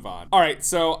have to move on. Alright,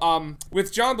 so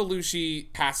with John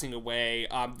Belushi passing away,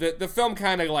 the film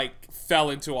kind of fell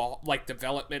into a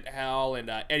development hell, and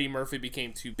Eddie Murphy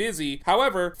became too busy.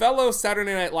 However, fellow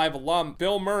Saturday Night Live alum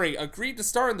Bill Murray agreed to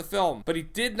star in the film, but he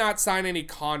did not sign any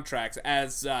contracts,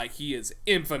 as he is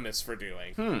infamous for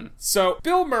doing. So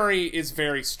Bill Murray is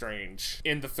very strange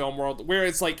in the film world,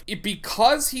 whereas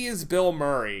because he is Bill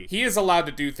Murray, he is allowed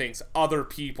to do things other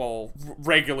people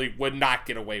regularly would not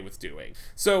get away with doing.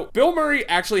 So Bill Murray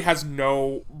actually has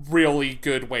no really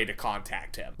good way to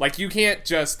contact him. You can't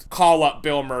just call up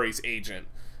Bill Murray's agent.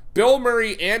 Bill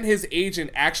Murray and his agent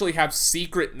actually have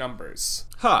secret numbers.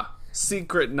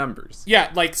 Secret numbers.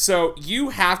 Yeah, so you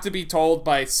have to be told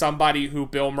by somebody who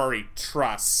Bill Murray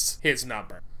trusts his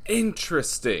number.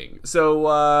 Interesting.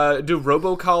 So, do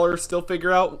robocallers still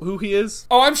figure out who he is?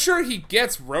 Oh, I'm sure he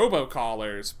gets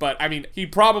robocallers, but I mean, he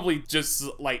probably just,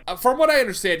 from what I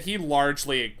understand, he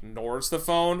largely ignores the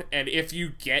phone, and if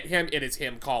you get him, it is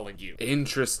him calling you.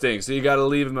 Interesting. So you gotta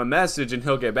leave him a message and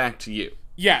he'll get back to you.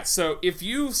 Yeah, so if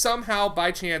you somehow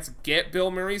by chance get Bill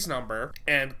Murray's number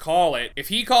and call it, if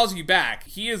he calls you back,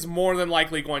 he is more than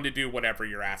likely going to do whatever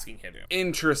you're asking him to.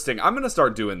 Interesting. I'm gonna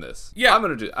start doing this. Yeah. I'm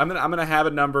gonna have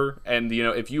a number, and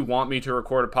if you want me to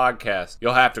record a podcast,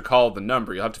 you'll have to call the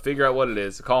number. You'll have to figure out what it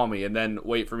is, call me, and then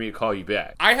wait for me to call you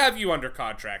back. I have you under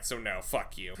contract, so no,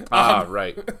 fuck you.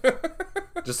 Right.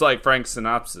 Just like Frank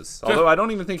Synopsis. Although I don't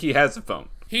even think he has a phone.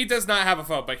 He does not have a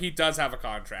phone, but he does have a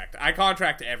contract. I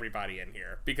contract everybody in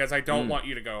here because I don't want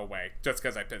you to go away just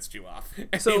because I pissed you off.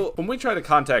 So when we try to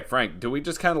contact Frank, do we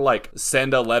just kind of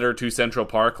send a letter to Central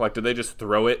Park? Do they just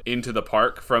throw it into the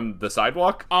park from the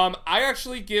sidewalk? I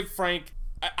actually give Frank...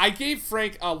 I gave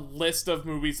Frank a list of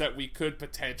movies that we could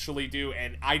potentially do,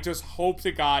 and I just hope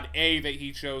to God, A, that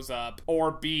he shows up,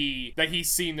 or B, that he's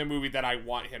seen the movie that I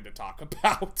want him to talk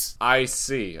about. I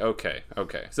see. Okay.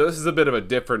 So this is a bit of a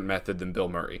different method than Bill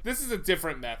Murray. This is a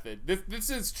different method.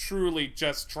 This is truly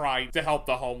just trying to help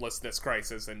the homelessness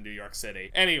crisis in New York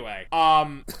City. Anyway,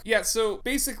 yeah, so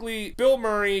basically, Bill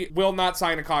Murray will not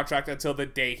sign a contract until the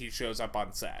day he shows up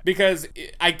on set. Because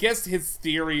I guess his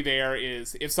theory there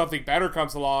is, if something better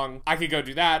comes along, I could go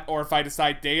do that, or if I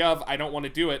decide day of I don't want to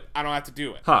do it, I don't have to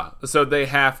do it. So they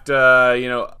have to,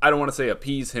 I don't want to say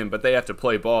appease him, but they have to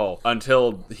play ball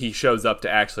until he shows up to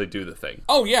actually do the thing.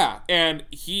 Oh yeah, and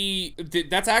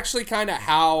that's actually kind of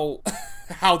how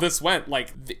how this went.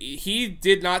 He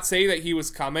did not say that he was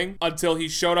coming until he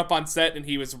showed up on set and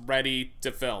he was ready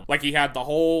to film. He had the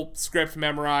whole script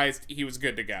memorized, he was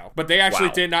good to go. But they actually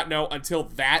did not know until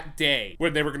that day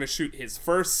when they were going to shoot his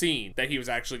first scene that he was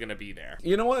actually going to be there.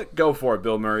 You know what? Go for it,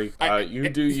 Bill Murray. You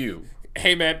do you.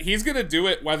 Hey man, he's going to do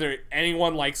it whether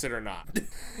anyone likes it or not.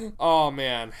 Oh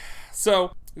man.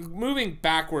 So, moving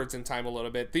backwards in time a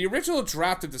little bit, the original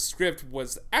draft of the script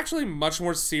was actually much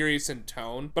more serious in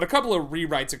tone, but a couple of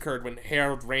rewrites occurred when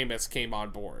Harold Ramis came on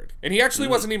board. And he actually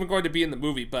wasn't even going to be in the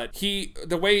movie, but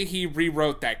the way he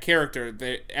rewrote that character,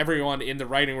 everyone in the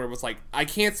writing room was like, I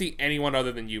can't see anyone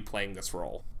other than you playing this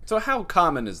role. So how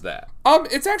common is that?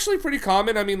 It's actually pretty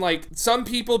common. I mean, like, some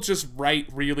people just write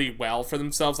really well for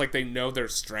themselves, like, they know their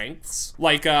strengths.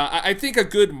 Like, I think a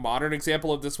good modern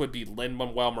example of this would be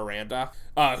Lin-Manuel Miranda,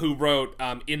 who wrote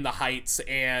In the Heights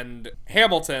and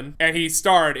Hamilton, and he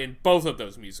starred in both of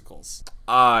those musicals.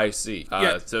 I see.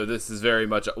 Yeah. So this is very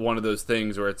much one of those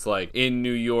things where it's like in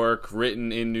New York,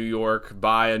 written in New York,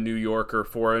 by a New Yorker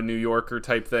for a New Yorker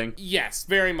type thing. Yes,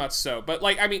 very much so. But,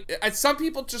 like, I mean, some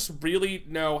people just really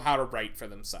know how to write for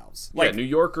themselves. Like, yeah, New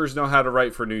Yorkers know how to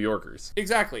write for New Yorkers.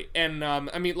 Exactly. And,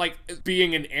 I mean, like,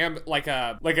 being like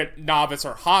a novice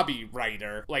or hobby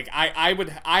writer, like, I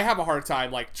have a hard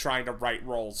time, like, trying to write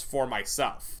roles for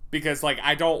myself. Because, like,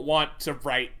 I don't want to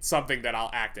write something that I'll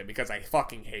act in because I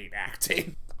fucking hate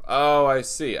acting. Oh, I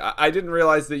see. I didn't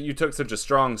realize that you took such a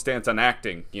strong stance on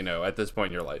acting, at this point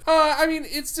in your life. I mean,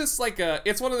 it's just like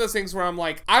it's one of those things where I'm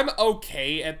like, I'm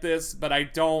okay at this, but I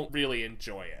don't really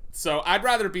enjoy it. So I'd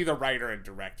rather be the writer and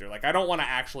director. Like, I don't want to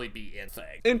actually be in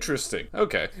thing. Interesting.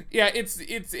 Okay. Yeah,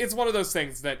 it's one of those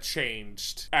things that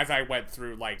changed as I went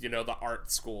through, like, the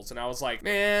art schools. And I was like,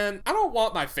 man, I don't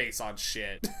want my face on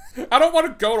shit. I don't want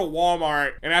to go to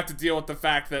Walmart and have to deal with the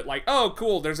fact that, like, oh,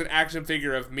 cool, there's an action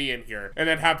figure of me in here. And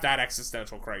then have that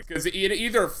existential crisis. Because it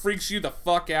either freaks you the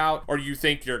fuck out or you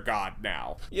think you're God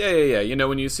now. Yeah.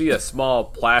 When you see a small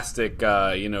plastic,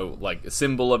 like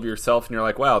symbol of yourself and you're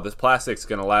like, wow, this plastic's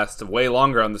gonna last way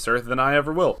longer on this earth than I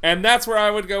ever will. And that's where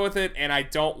I would go with it, and I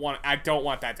don't want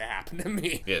that to happen to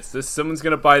me. Yes, someone's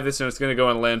gonna buy this and it's gonna go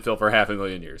in landfill for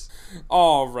 500,000 years.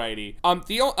 Alrighty.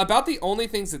 About the only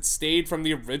things that stayed from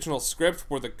the original script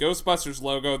were the Ghostbusters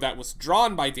logo that was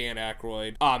drawn by Dan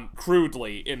Aykroyd,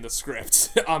 crudely in the script.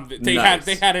 They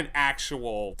had an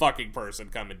actual fucking person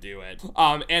come and do it.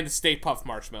 And the Stay Puft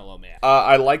Marshmallow Man.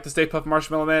 I like the Stay Puft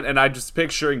Marshmallow Man, and I'm just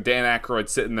picturing Dan Aykroyd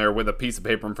sitting there with a piece of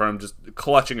paper in front of him, just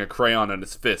clutching a crayon in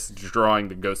his fist, drawing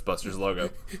the Ghostbusters logo.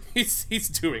 He's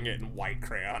doing it in white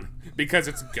crayon because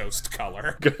it's ghost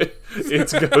color.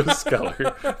 It's ghost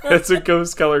color. It's a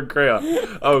ghost colored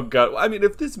crayon. Oh god. I mean,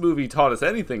 if this movie taught us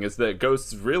anything, is that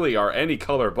ghosts really are any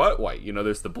color but white.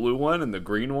 There's the blue one and the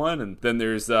green one, and then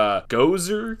there's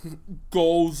Gozer.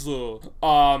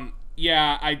 Gozer.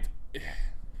 Yeah,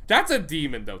 that's a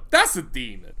demon though. That's a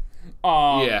demon.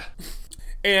 Yeah.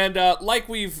 And like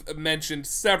we've mentioned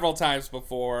several times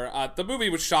before, the movie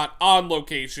was shot on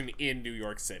location in New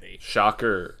York City.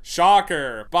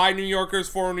 Shocker. By New Yorkers,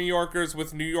 for New Yorkers,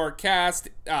 with New York cast,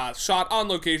 shot on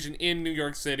location in New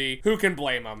York City. Who can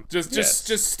blame them?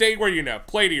 Just stay where you know.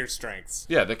 Play to your strengths.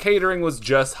 Yeah, the catering was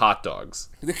just hot dogs.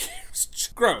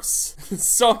 Gross.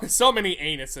 So many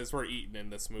anuses were eaten in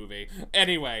this movie.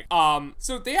 Anyway,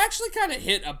 so they actually kind of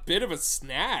hit a bit of a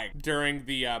snag during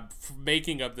the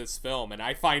making of this film, and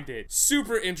I find it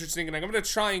super interesting, and I'm going to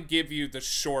try and give you the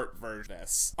short version of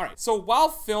this. All right, so while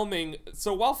filming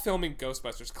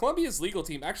Ghostbusters, Columbia's legal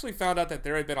team actually found out that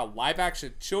there had been a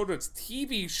live-action children's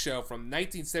TV show from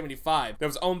 1975 that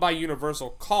was owned by Universal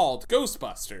called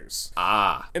Ghostbusters.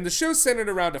 And the show centered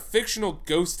around a fictional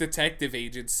ghost detective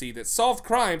agency that solved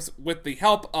crimes with the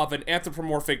help of an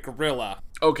anthropomorphic gorilla.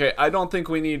 Okay, I don't think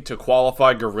we need to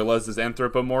qualify gorillas as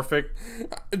anthropomorphic.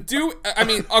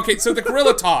 Okay, so the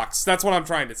gorilla talks. That's what I'm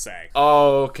trying to say.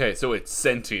 Oh, okay, so it's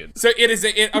sentient. So it is,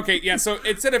 so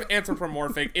instead of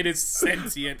anthropomorphic, it is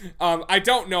sentient. I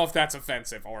don't know if that's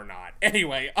offensive or not.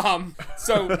 Anyway,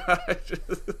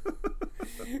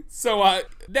 So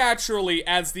naturally,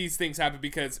 as these things happen,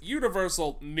 because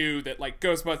Universal knew that, like,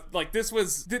 Ghostbusters, like,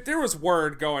 there was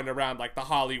word going around, like, the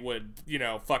Hollywood,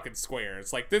 fucking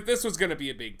squares. Like, this was gonna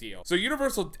be a big deal. So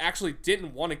Universal actually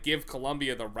didn't want to give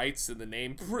Columbia the rights to the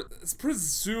name,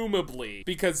 presumably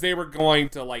because they were going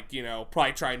to, like,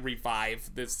 probably try and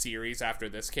revive this series after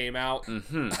this came out.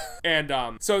 Mm-hmm.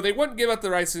 And, so they wouldn't give up the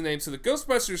rights to the name, so the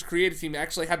Ghostbusters creative team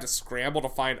actually had to scramble to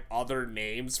find other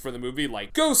names for the movie,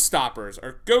 like Ghost Stoppers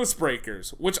or Ghost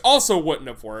Breakers, which also wouldn't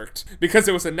have worked because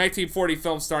it was a 1940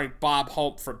 film starring Bob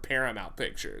Hope from Paramount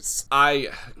Pictures.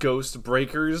 Ghost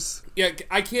Breakers? Yeah,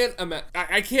 I can't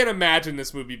imagine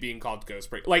this movie being called Ghost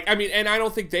Breakers. Like, I mean, and I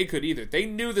don't think they could either. They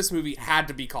knew this movie had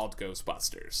to be called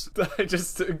Ghostbusters.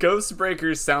 Ghost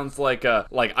Breakers sounds like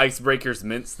icebreakers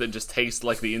mints that just taste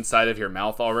like the inside of your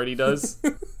mouth already does.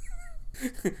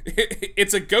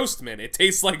 It's a ghost mint. It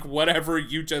tastes like whatever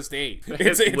you just ate.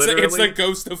 It's literally- the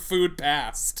ghost of food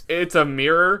past. It's a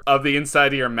mirror of the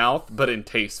inside of your mouth, but in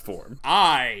taste form.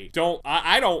 I don't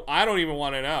even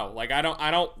want to know. Like, I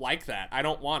don't like that. I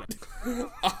don't want it.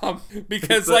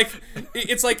 Because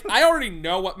it's like I already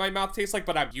know what my mouth tastes like,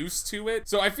 but I'm used to it.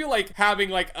 So I feel like having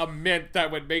like a mint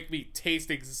that would make me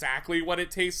taste exactly what it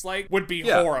tastes like would be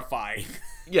horrifying.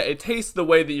 Yeah, it tastes the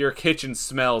way that your kitchen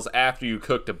smells after you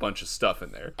cooked a bunch of stuff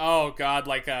in there. Oh god,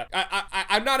 like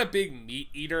I'm not a big meat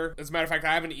eater. As a matter of fact,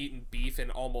 I haven't eaten beef in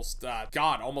almost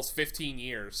 15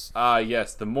 years.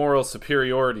 Yes, the moral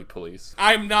superiority police.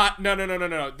 I'm not.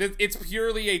 No. It's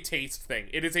purely a taste thing.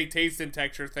 It is a taste and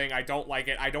texture thing. I don't like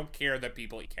it. I don't care that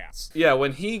people eat cats. Yeah,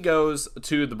 when he goes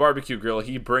to the barbecue grill,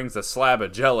 he brings a slab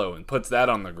of Jell-O and puts that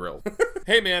on the grill.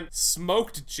 Hey man,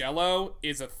 smoked Jell-O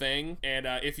is a thing, and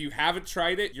if you haven't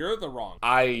tried it, you're the wrong.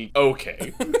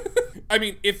 Okay. I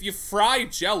mean, if you fry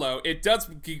Jell-O, it does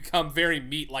become very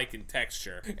meat-like in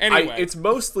texture. Anyway, it's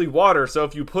mostly water, so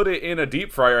if you put it in a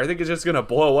deep fryer, I think it's just gonna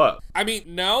blow up. I mean,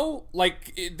 no,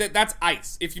 like that's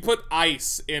ice. If you put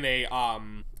ice in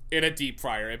a deep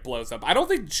fryer, it blows up. I don't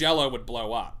think Jell-O would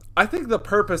blow up. I think the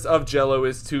purpose of Jell-O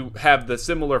is to have the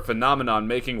similar phenomenon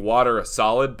making water a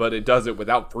solid, but it does it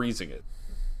without freezing it.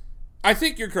 I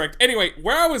think you're correct. Anyway,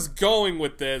 where I was going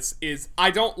with this is I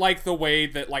don't like the way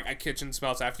that like a kitchen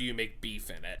smells after you make beef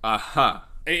in it.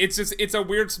 It's a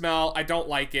weird smell. I don't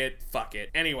like it. Fuck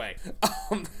it. Anyway,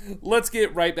 let's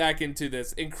get right back into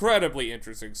this incredibly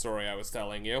interesting story I was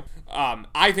telling you.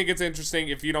 I think it's interesting.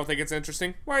 If you don't think it's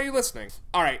interesting, why are you listening?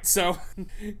 All right, so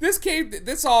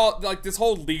this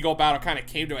whole legal battle kind of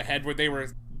came to a head where they were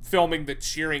filming the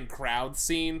cheering crowd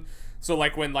scene. So,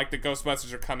 like, when, like, the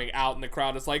Ghostbusters are coming out and the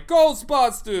crowd is like,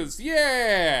 Ghostbusters,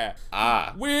 yeah!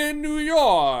 We're in New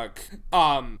York!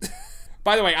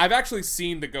 By the way, I've actually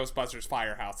seen the Ghostbusters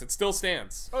firehouse. It still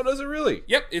stands. Oh, does it really?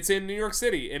 Yep, it's in New York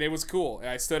City, and it was cool. And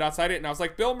I stood outside it, and I was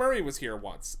like, Bill Murray was here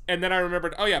once. And then I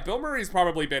remembered, oh yeah, Bill Murray's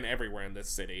probably been everywhere in this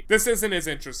city. This isn't as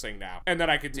interesting now. And then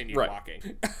I continued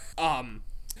walking.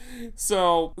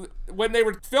 So when they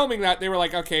were filming that, they were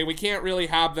like, okay, we can't really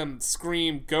have them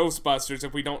scream Ghostbusters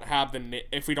if we don't have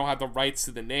the rights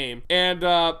to the name. And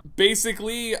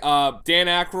basically, Dan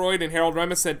Aykroyd and Harold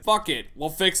Ramis said, fuck it, we'll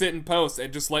fix it in post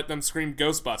and just let them scream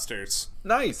Ghostbusters.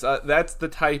 Nice. That's the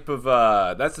type of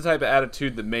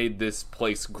attitude that made this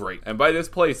place great. And by this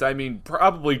place, I mean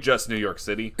probably just New York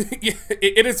City. Yeah,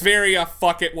 it is very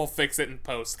fuck it, we'll fix it in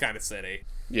post kind of city.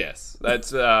 Yes,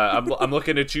 that's. I'm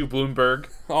looking at you, Bloomberg.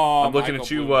 Oh, I'm looking Michael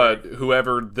at you, Bloomberg.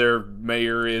 whoever their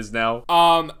mayor is now.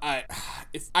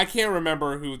 I can't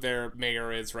remember who their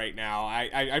mayor is right now.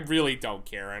 I really don't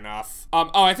care enough.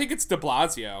 I think it's De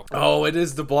Blasio. Oh, it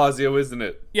is De Blasio, isn't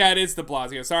it? Yeah, it is De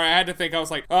Blasio. Sorry, I had to think. I was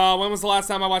like, when was the last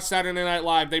time I watched Saturday Night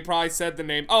Live? They probably said the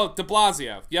name. Oh, De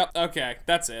Blasio. Yep. Okay,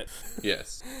 that's it.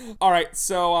 Yes. All right.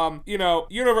 So,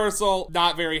 Universal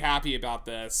not very happy about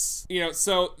this.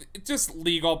 So just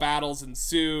legal battles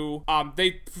ensue.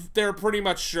 They're pretty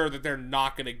much sure that they're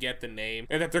not gonna get the name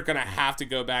and that they're gonna have to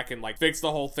go back and like fix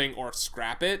the whole thing or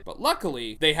scrap it. But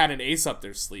luckily, they had an ace up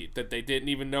their sleeve that they didn't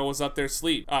even know was up their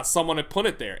sleeve. Someone had put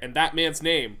it there, and that man's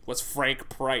name was Frank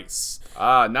Price.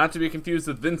 Not to be confused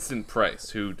with Vincent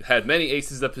Price, who had many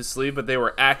aces up his sleeve, but they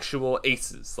were actual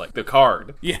aces, like the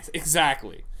card. Yes,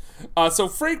 exactly. So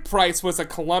Frank Price was a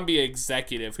Columbia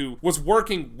executive who was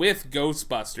working with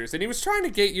Ghostbusters, and he was trying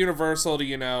to get Universal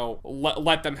to,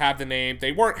 let them have the name.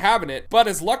 They weren't having it, but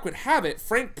as luck would have it,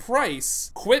 Frank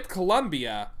Price quit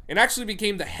Columbia and actually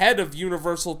became the head of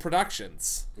Universal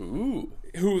Productions. Ooh.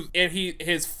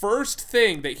 His first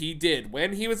thing that he did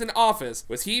when he was in office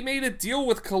was he made a deal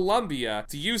with Columbia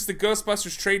to use the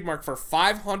Ghostbusters trademark for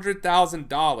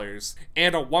 $500,000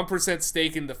 and a 1%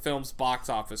 stake in the film's box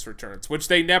office returns, which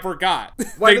they never got.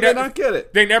 Why did they not get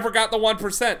it? They never got the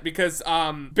 1% because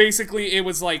basically it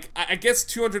was like, I guess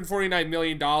 $249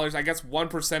 million. I guess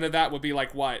 1% of that would be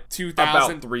like what?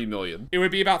 About $3 million. It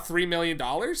would be about $3 million?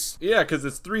 Yeah, because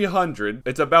it's 300.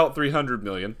 It's about 300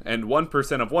 million, and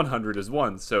 1% of 100 is 1.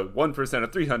 So 1%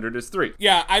 of 300 is 3.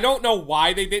 Yeah, I don't know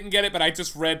why they didn't get it, but I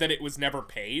just read that it was never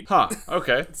paid. Huh,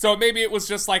 okay. So maybe it was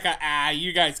just like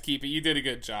you guys keep it, you did a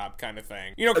good job kind of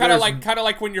thing. Kind of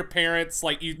like when your parents,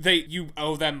 like, you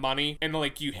owe them money, and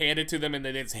like you hand it to them, and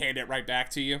then they just hand it right back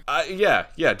to you.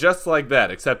 Yeah, just like that,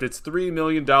 except it's $3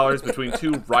 million between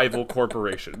two rival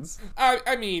corporations.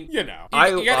 I mean,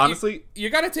 honestly, you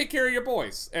gotta take care of your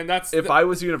boys, and that's... If I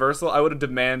was Universal, I would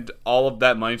demand all of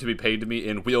that money to be paid to me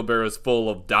in wheelbarrows full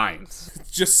of dimes.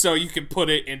 Just so you can put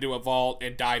it into a vault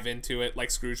and dive into it like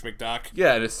Scrooge McDuck.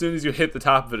 Yeah, and as soon as you hit the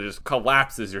top of it, it just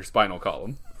collapses your spinal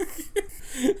column.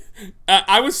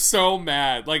 I was so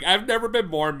mad. Like, I've never been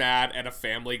more mad at a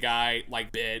Family Guy,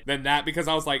 like, bit than that, because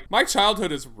I was like, my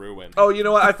childhood is ruined. Oh, you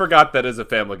know what? I forgot that is a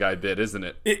Family Guy bit, isn't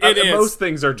it? It is. Most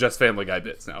things are just Family Guy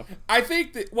bits now. I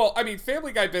think that, well, I mean,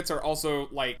 Family Guy bits are also,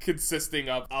 like, consisting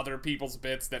of other people's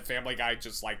bits that Family Guy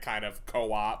just, like, kind of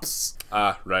co-ops.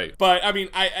 Right. But, I mean,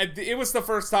 it was the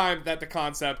first time that the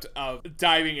concept of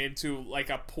diving into, like,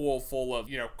 a pool full of,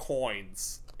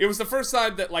 coins. It was the first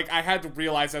time that, like, I had to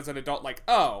realize as an adult, like,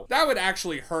 oh, that would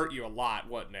actually hurt you a lot,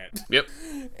 wouldn't it? Yep.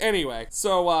 Anyway,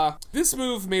 so, this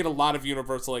move made a lot of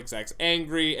Universal execs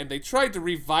angry, and they tried to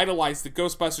revitalize the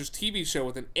Ghostbusters TV show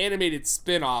with an animated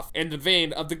spin-off in the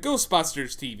vein of the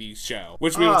Ghostbusters TV show,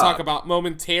 which we will talk about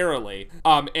momentarily.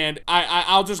 And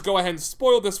I'll just go ahead and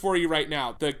spoil this for you right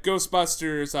now. The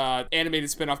Ghostbusters, animated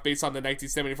spin-off based on the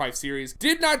 1975 series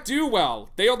did not do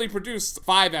well. They only produced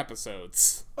 5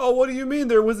 episodes. Oh, what do you mean?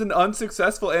 There was an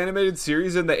unsuccessful animated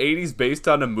series in the 80s based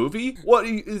on a movie? How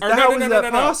is that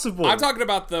possible? I'm talking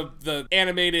about the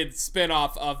animated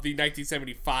spin-off of the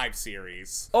 1975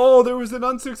 series. Oh, there was an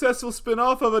unsuccessful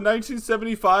spin-off of a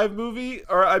 1975 movie?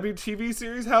 TV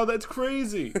series? How? That's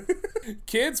crazy.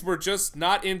 Kids were just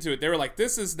not into it. They were like,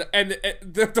 this is...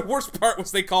 the worst part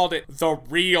was they called it The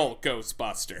Real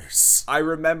Ghostbusters. I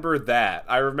remember that.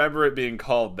 I remember it being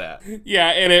called that. Yeah,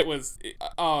 and it was...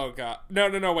 Oh, God.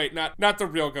 No, wait. Not The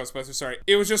Real Ghostbusters, sorry.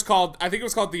 It was just called... I think it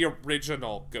was called The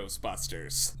Original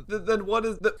Ghostbusters. Then what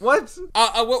is... What?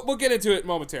 We'll get into it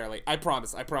momentarily. I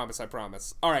promise.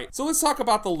 Alright, so let's talk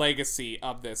about the legacy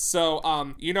of this. So,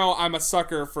 I'm a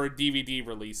sucker for DVD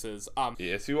releases.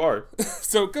 Yes, you are.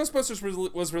 So, Ghostbusters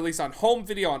was released on home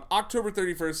video on October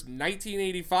 31st,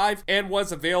 1985, and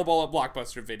was available at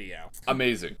Blockbuster Video.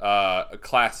 Amazing. A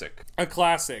classic. A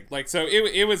classic. Like, so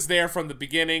it was there from the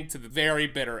beginning to the very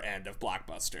bitter end of Blockbuster.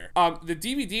 The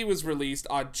DVD was released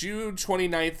on June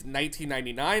 29th,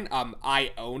 1999.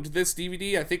 I owned this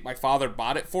DVD. I think my father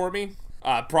bought it for me.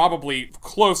 Probably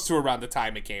close to around the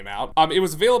time it came out. It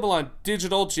was available on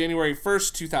digital January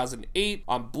 1st, 2008,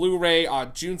 on Blu-ray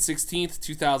on June 16th,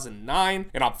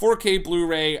 2009, and on 4K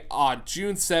Blu-ray on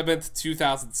June 7th,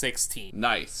 2016.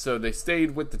 Nice. So they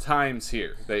stayed with the times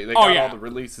here. They got all the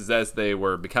releases as they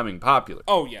were becoming popular.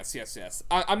 Oh, yes.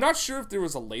 I'm not sure if there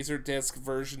was a Laserdisc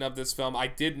version of this film. I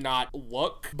did not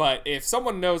look, but if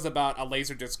someone knows about a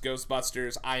Laserdisc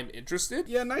Ghostbusters, I'm interested.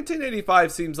 Yeah,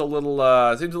 1985 seems a little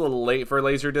late for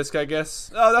Laserdisc, I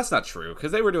guess. Oh, that's not true,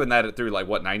 because they were doing that through,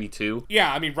 92?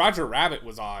 Yeah, I mean, Roger Rabbit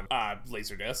was on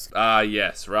Laserdisc.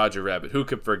 Yes, Roger Rabbit. Who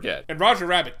could forget? And Roger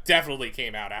Rabbit definitely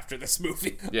came out after this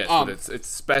movie. Yes, but it's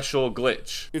special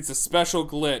glitch. It's a special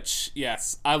glitch,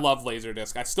 yes. I love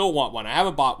Laserdisc. I still want one. I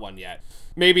haven't bought one yet.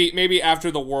 Maybe after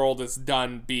the world is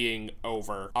done being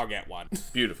over, I'll get one.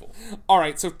 Beautiful.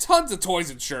 Alright, so tons of toys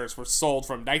and shirts were sold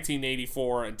from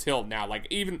 1984 until now. Like,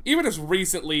 even as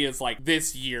recently as,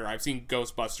 this year, I've seen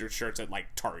Ghostbusters shirts at,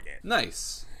 Target.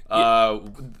 Nice.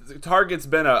 Target's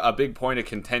been a big point of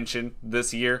contention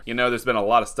this year. There's been a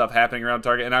lot of stuff happening around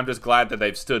Target, and I'm just glad that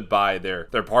they've stood by their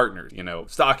partners,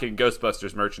 stocking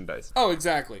Ghostbusters merchandise. Oh,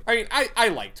 exactly. I mean, I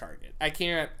like Target. I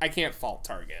can't fault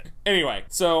Target. Anyway,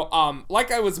 so,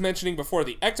 like I was mentioning before,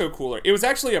 the Ecto Cooler, it was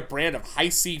actually a brand of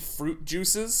Hi-C fruit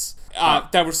juices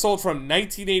that were sold from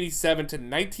 1987 to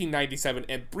 1997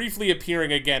 and briefly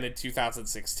appearing again in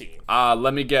 2016.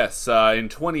 Let me guess. In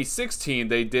 2016,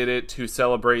 they did it to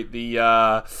celebrate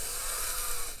the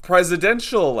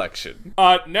presidential election.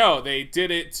 No, they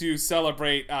did it to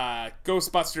celebrate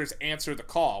Ghostbusters Answer the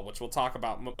Call, which we'll talk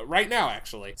about right now,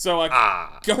 actually. So,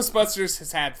 Ghostbusters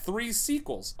has had 3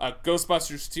 sequels.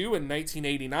 Ghostbusters 2 in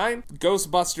 1989,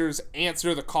 Ghostbusters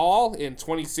Answer the Call in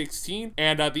 2016,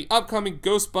 and the upcoming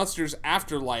Ghostbusters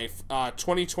Afterlife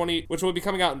 2020, which will be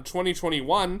coming out in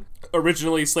 2021,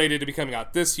 originally slated to be coming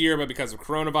out this year, but because of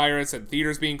coronavirus and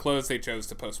theaters being closed, they chose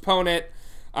to postpone it.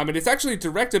 And it's actually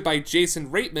directed by Jason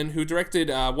Reitman, who directed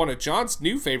one of John's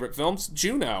new favorite films,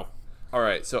 Juno.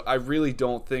 Alright, so I really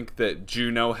don't think that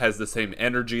Juno has the same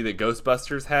energy that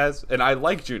Ghostbusters has, and I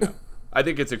like Juno. I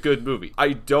think it's a good movie. I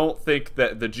don't think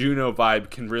that the Juno vibe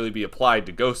can really be applied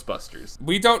to Ghostbusters.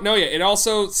 We don't know yet. It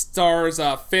also stars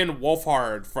Finn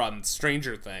Wolfhard from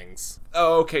Stranger Things.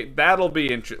 Oh, okay, that'll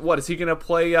be interesting. What, is he gonna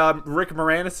play Rick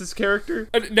Moranis' character?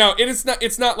 No, it is not.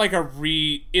 It's not like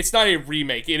it's not a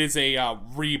remake. It is a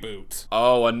reboot.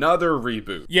 Oh, another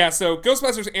reboot. Yeah. So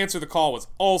Ghostbusters Answer the Call was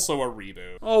also a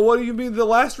reboot. Oh, what do you mean the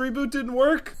last reboot didn't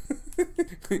work?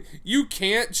 You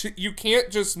can't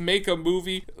just make a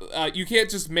movie. You can't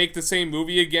just make the same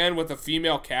movie again with a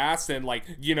female cast and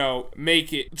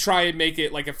try and make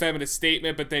it like a feminist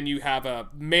statement, but then you have a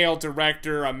male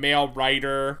director, a male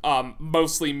writer,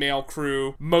 mostly male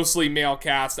crew, mostly male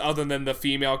cast, other than the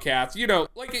female cast.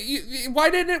 Why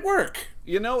didn't it work?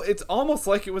 It's almost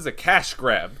like it was a cash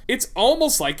grab. It's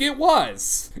almost like it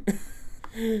was.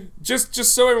 Just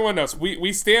so everyone knows,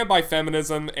 we stand by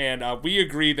feminism, and we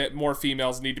agree that more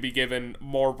females need to be given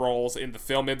more roles in the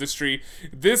film industry.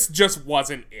 This just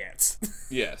wasn't it.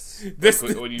 Yes.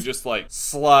 When you just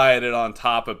slide it on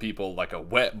top of people like a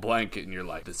wet blanket, and you're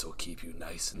like, this will keep you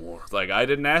nice and warm. I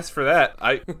didn't ask for that.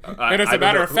 And as a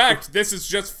matter of fact, this is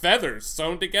just feathers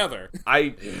sewn together.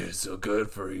 It's so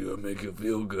good for you. It make you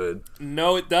feel good.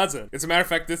 No, it doesn't. As a matter of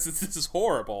fact, this is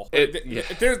horrible. Yeah.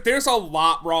 There's a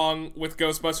lot wrong with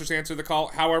Ghostbusters Answer the Call.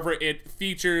 However, it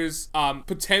features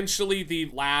potentially the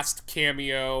last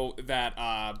cameo that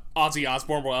Ozzy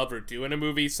Osbourne will ever do in a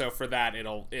movie, so for that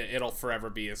it'll forever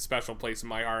be a special place in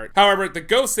my heart. However, the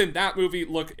ghosts in that movie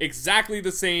look exactly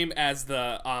the same as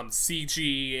the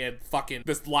CG and fucking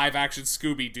this live action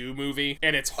Scooby-Doo movie,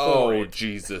 and it's horrid. Oh,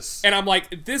 Jesus. And I'm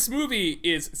like, this movie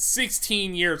is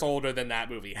 16 years older than that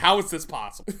movie. How is this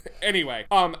possible? Anyway,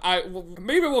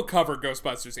 maybe we'll cover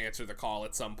Ghostbusters Answer the Call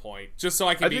at some point, just so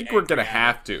I think we're gonna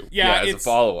have to. Yeah, as a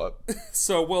follow-up.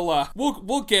 So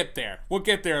we'll get there. We'll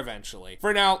get there eventually.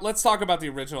 For now, let's talk about the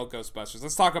original Ghostbusters.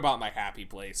 Let's talk about my happy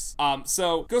place.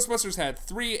 So Ghostbusters had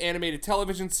 3 animated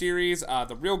television series: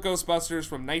 The Real Ghostbusters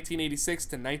from 1986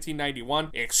 to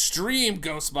 1991, Extreme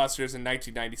Ghostbusters in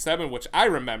 1997, which I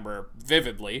remember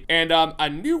vividly, and a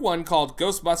new one called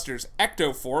Ghostbusters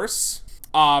Ecto-Force,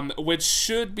 which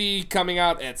should be coming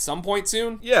out at some point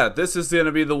soon. Yeah, this is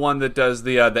gonna be the one that does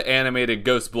the animated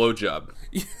ghost blowjob.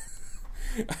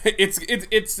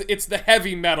 It's the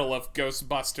heavy metal of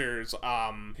Ghostbusters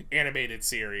animated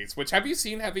series. Which, have you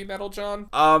seen Heavy Metal, John?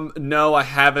 No, I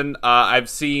haven't. I've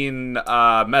seen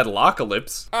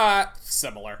Metalocalypse.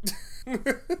 Similar.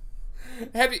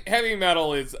 Heavy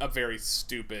Metal is a very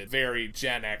stupid, very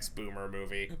Gen X boomer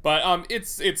movie, but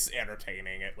it's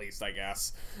entertaining, at least, I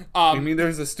guess. You mean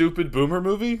there's a stupid boomer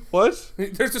movie? What?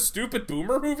 There's a stupid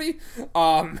boomer movie?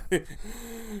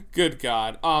 Good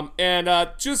God. And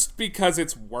just because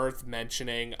it's worth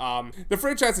mentioning, the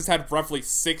franchise has had roughly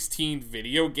 16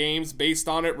 video games based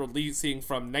on it, releasing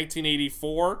from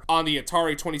 1984 on the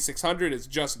Atari 2600 as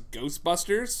just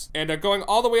Ghostbusters, and going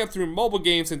all the way up through mobile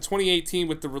games in 2018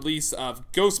 with the release of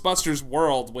Ghostbusters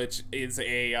World, which is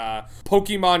a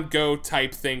Pokemon Go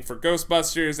type thing for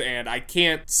Ghostbusters, and I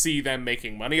can't see them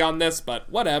making money on this, but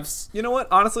whatevs. You know what?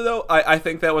 Honestly, though, I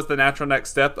think that was the natural next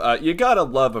step. You gotta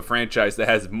love a franchise that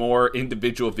has more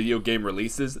individual video game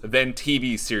releases than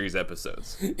TV series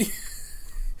episodes.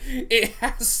 It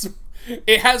at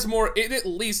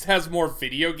least has more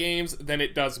video games than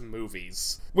it does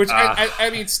movies. Which, I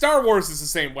mean, Star Wars is the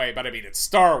same way, but I mean, it's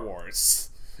Star Wars.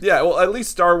 Yeah, well, at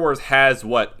least Star Wars has,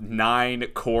 9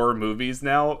 core movies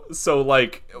now? So,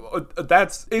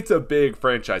 it's a big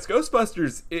franchise.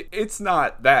 Ghostbusters, it's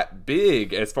not that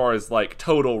big as far as,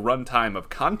 total runtime of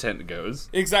content goes.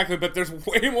 Exactly, but there's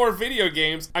way more video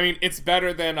games. I mean, it's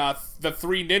better than the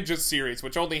Three Ninjas series,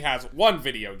 which only has 1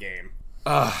 video game.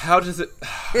 How does it...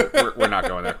 We're not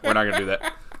going there. We're not going to do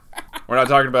that. We're not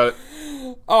talking about it.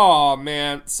 Oh,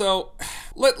 man. So,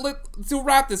 to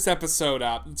wrap this episode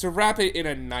up, to wrap it in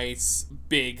a nice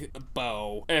big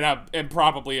bow and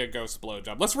probably a ghost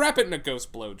blowjob. Let's wrap it in a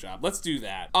ghost blowjob. Let's do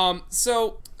that.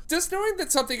 So does knowing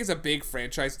that something is a big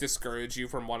franchise discourage you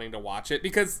from wanting to watch it?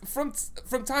 Because from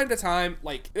time to time,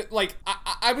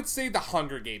 I would say the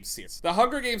Hunger Games series. The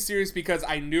Hunger Games series, because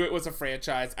I knew it was a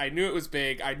franchise, I knew it was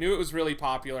big, I knew it was really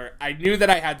popular, I knew that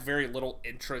I had very little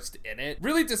interest in it,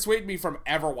 really dissuaded me from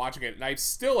ever watching it, and I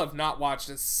still have not watched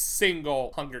a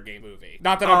single Hunger Game movie.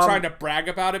 Not that I'm trying to brag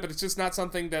about it, but it's just not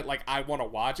something that, I want to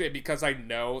watch it, because I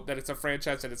know that it's a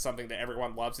franchise and it's something that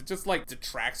everyone loves. It just,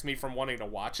 detracts me from wanting to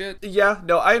watch it. Yeah,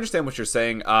 no, I understand what you're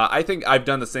saying. I think I've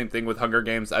done the same thing with Hunger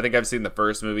Games. I think I've seen the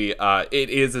first movie. It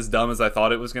is as dumb as I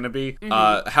thought it was going to be.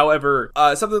 Mm-hmm. However,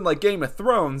 something like Game of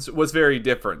Thrones was very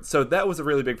different. So that was a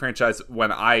really big franchise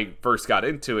when I first got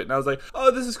into it. And I was like, oh,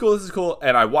 this is cool.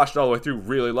 And I watched it all the way through,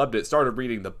 really loved it. Started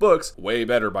reading the books, way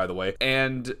better, by the way.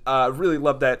 And really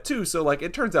loved that too. So,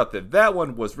 it turns out that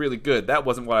one was really good. That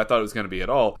wasn't what I thought it was going to be at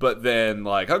all. But then,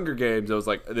 Hunger Games, I was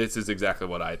like, this is exactly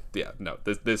what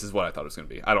this is what I thought it was going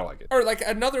to be. I don't like it. Or,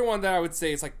 another one that I would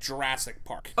say is like Jurassic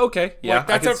Park. Okay, yeah, Like,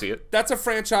 I can see it. That's a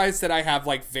franchise that I have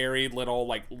like very little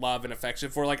like love and affection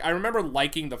for. Like I remember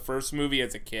liking the first movie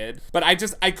as a kid, but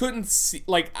I couldn't see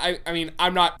like I mean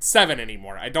I'm not 7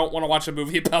 anymore. I don't want to watch a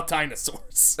movie about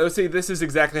dinosaurs. Oh, see, this is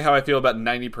exactly how I feel about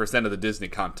 90% of the Disney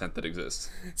content that exists.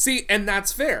 See, and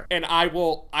that's fair, and I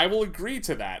will agree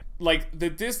to that. Like the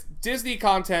Disney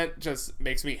content just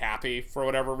makes me happy for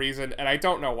whatever reason, and I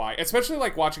don't know why. Especially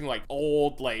like watching like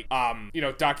old like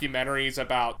documentaries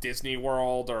about Disney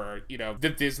World or the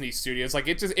Disney Studios. Like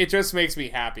it just makes me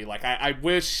happy. Like I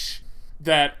wish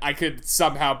that I could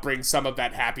somehow bring some of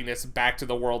that happiness back to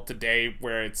the world today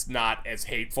where it's not as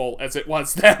hateful as it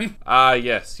was then.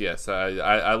 Yes.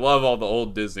 I love all the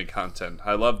old Disney content.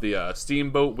 I love the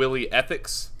Steamboat Willie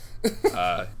ethics.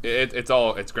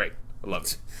 It's great. I love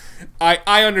it.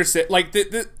 I understand. Like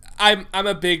I'm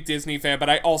a big Disney fan, but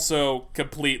I also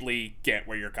completely get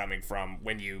where you're coming from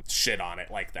when you shit on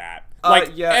it like that.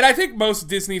 Like, yeah. And I think most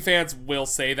Disney fans will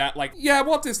say that, like, yeah,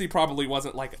 Walt Disney probably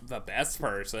wasn't, like, the best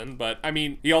person, but, I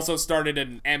mean, he also started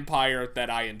an empire that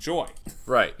I enjoy.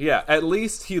 Right, yeah, at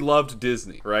least he loved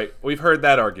Disney, right? We've heard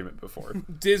that argument before.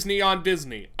 Disney on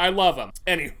Disney. I love him.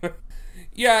 Anyway.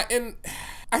 Yeah, and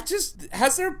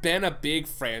has there been a big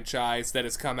franchise that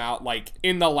has come out, like,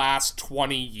 in the last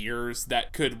 20 years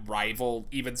that could rival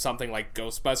even something like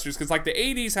Ghostbusters? Because, like, the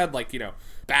 80s had, like,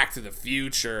 Back to the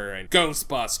Future and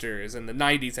Ghostbusters, and the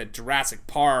 90s had Jurassic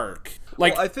Park.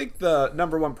 Like, well, I think the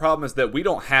number one problem is that we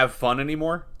don't have fun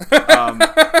anymore.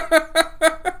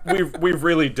 We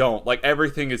really don't. Like,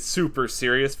 everything is super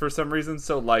serious for some reason.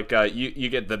 So, like, you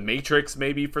get The Matrix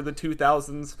maybe for the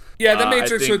 2000s. Yeah, The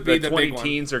Matrix would be the big one. The 20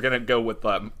 teens are going to go with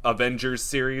the Avengers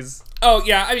series. Oh,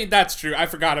 yeah, I mean, that's true. I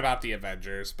forgot about the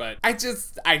Avengers, but I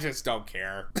just don't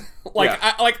care. Like,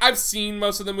 yeah. I've seen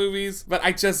most of the movies, but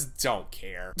I just don't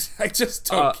care. I just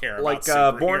don't care about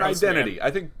like Bourne Identity. Man. I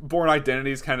think Bourne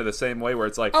Identity is kind of the same way, where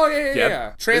it's like, oh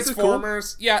yeah.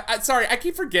 Transformers. Cool. Yeah, sorry, I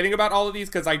keep forgetting about all of these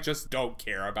because I just don't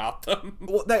care about them.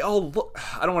 Well, they all look,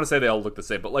 I don't want to say they all look the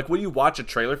same, but like when you watch a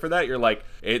trailer for that, you're like,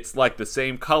 it's like the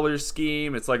same color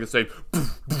scheme, it's like the same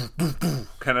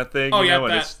kind of thing. Oh,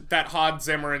 that Hans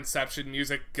Zimmer Inception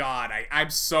music. God, I'm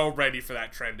so ready for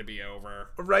that trend to be over.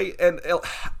 Right, and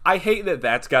I hate that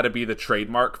that's got to be the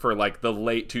trademark for like the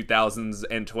late 2000s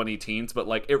and 2010s, but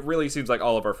like it really seems like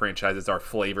all of our franchises are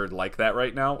flavored like that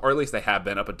right now, or at least they have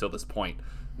been up until this point.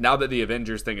 Now that the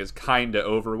Avengers thing is kind of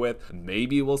over with,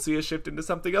 maybe we'll see a shift into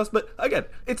something else. But again,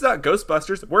 it's not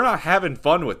Ghostbusters. We're not having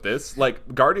fun with this.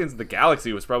 Like, Guardians of the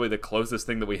Galaxy was probably the closest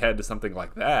thing that we had to something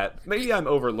like that. Maybe I'm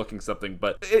overlooking something,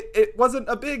 but it wasn't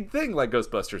a big thing like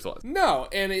Ghostbusters was. No,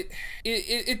 and it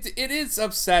is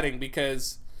upsetting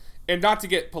because... And not to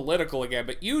get political again,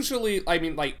 but usually, I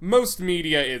mean, like, most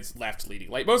media is left-leaning.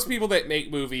 Like, most people that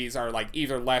make movies are, like,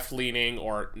 either left-leaning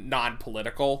or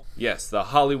non-political. Yes, the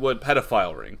Hollywood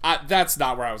pedophile ring. That's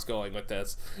not where I was going with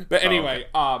this. But anyway,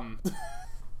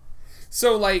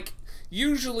 so, like,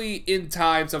 usually in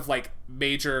times of, like,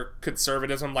 major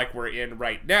conservatism like we're in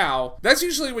right now, that's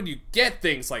usually when you get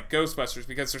things like Ghostbusters,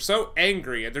 because they're so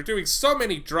angry and they're doing so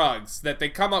many drugs that they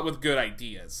come up with good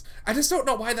ideas. I just don't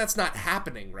know why that's not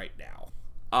happening right now.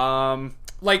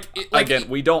 Again,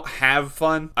 we don't have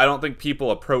fun. I don't think people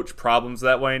approach problems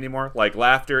that way anymore. Like,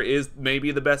 laughter is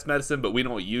maybe the best medicine, but we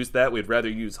don't use that. We'd rather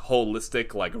use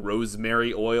holistic, like,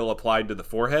 rosemary oil applied to the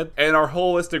forehead. And our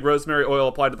holistic rosemary oil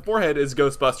applied to the forehead is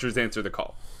Ghostbusters Answer the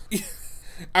Call.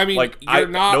 I mean, like, you're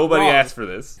not nobody wrong. Asked for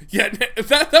this. Yeah,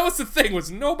 that was the thing,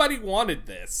 was nobody wanted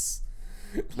this.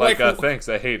 Thanks,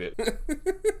 I hate it.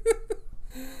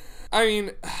 I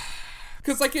mean...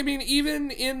 Because, like, I mean,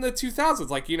 even in the 2000s,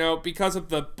 like, because of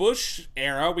the Bush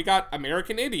era, we got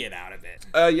American Idiot out of it.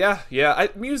 Yeah.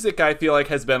 Music, I feel like,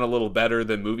 has been a little better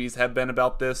than movies have been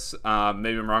about this.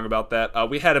 Maybe I'm wrong about that.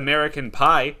 We had American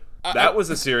Pie. That was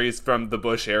a series from the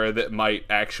Bush era that might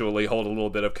actually hold a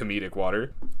little bit of comedic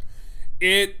water.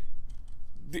 It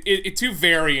to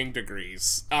varying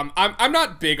degrees. I'm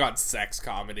not big on sex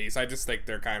comedies. I just think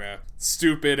they're kind of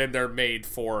stupid and they're made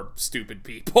for stupid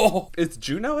people. Is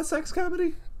Juno a sex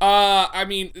comedy? I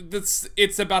mean,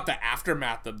 it's about the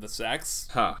aftermath of the sex.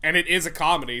 Huh. And it is a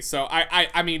comedy, so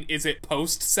I mean, is it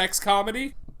post-sex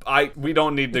comedy? We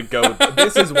don't need to go.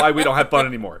 This is why we don't have fun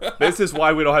anymore.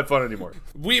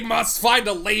 We must find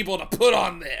a label to put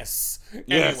on this.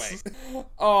 Yes. Anyway,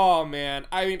 oh man,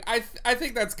 I mean, I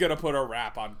think that's gonna put a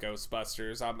wrap on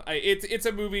Ghostbusters. It's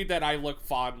a movie that I look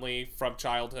fondly from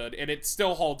childhood, and it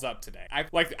still holds up today.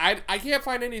 I can't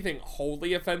find anything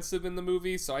wholly offensive in the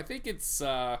movie, so I think it's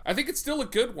still a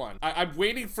good one. I'm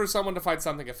waiting for someone to find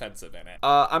something offensive in it.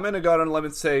 I'm gonna go out on a limb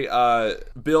and say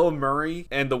Bill Murray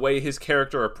and the way his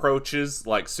character approaches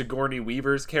like Sigourney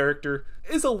Weaver's character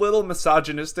is a little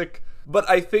misogynistic. But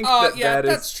I think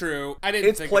that's true. I didn't.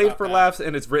 It's think played about for that. laughs,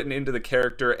 and it's written into the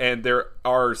character, and there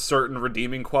are certain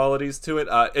redeeming qualities to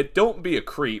it. Don't be a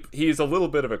creep. He's a little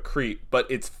bit of a creep, but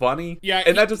it's funny. Yeah,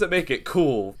 and that doesn't make it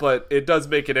cool, but it does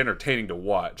make it entertaining to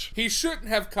watch. He shouldn't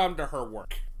have come to her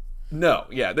work. No,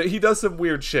 yeah, he does some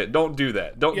weird shit. Don't do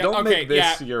that. Don't make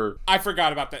this your... I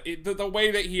forgot about that. The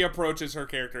way that he approaches her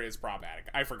character is problematic.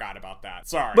 I forgot about that.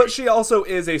 Sorry. But she also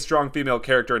is a strong female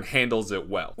character and handles it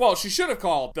well. Well, she should have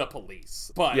called the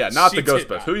police, but yeah, not she the did Ghostbusters.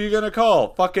 not. Who are you gonna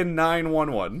call? Fucking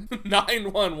 911.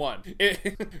 911.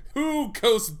 Who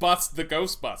ghostbusts the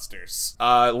Ghostbusters?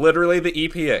 Literally the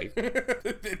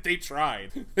EPA. They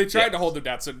tried. They tried to hold them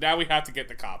down, so now we have to get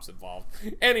the cops involved.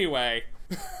 Anyway...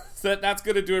 So that's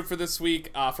going to do it for this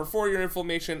week. For Your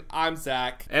Information, I'm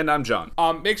Zach. And I'm John.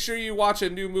 Make sure you watch a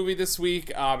new movie this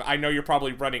week. I know you're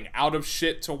probably running out of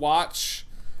shit to watch,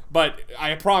 but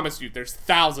I promise you, there's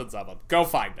thousands of them. Go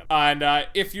find them. And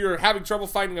if you're having trouble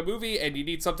finding a movie and you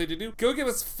need something to do, go give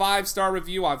us a 5-star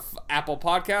review on Apple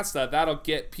Podcasts. That'll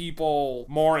get people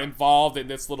more involved in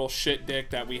this little shit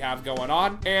dick that we have going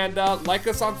on. And like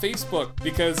us on Facebook,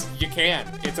 because you can.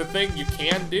 It's a thing you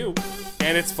can do,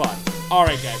 and it's fun. All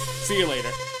right, guys. See you later.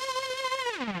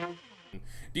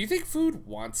 Do you think food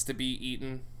wants to be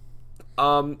eaten?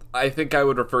 I think I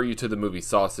would refer you to the movie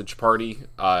Sausage Party,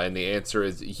 and the answer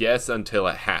is yes until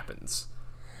it happens.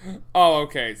 Oh,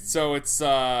 okay. So it's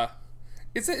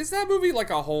is that movie like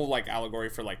a whole like allegory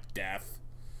for like death?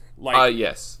 Like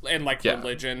yes. And like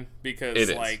religion, because it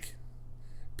is. like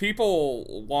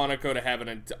people want to go to heaven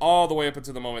and all the way up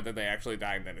until the moment that they actually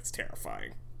die, and then it's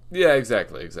terrifying. Yeah,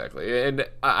 exactly. And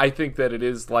I think that it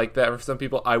is like that for some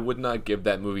people. I would not give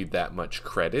that movie that much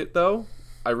credit, though.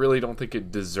 I really don't think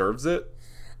it deserves it.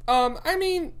 I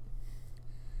mean,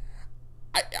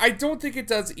 I don't think it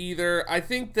does either. I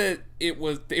think that it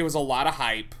was a lot of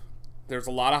hype. There's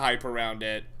a lot of hype around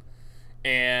it,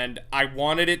 and I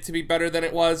wanted it to be better than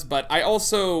it was, but I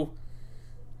also,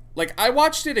 like, I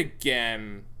watched it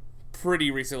again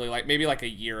pretty recently, like maybe like a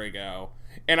year ago,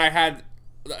 and I had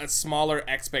a smaller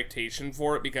expectation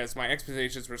for it because my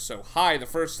expectations were so high the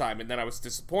first time, and then I was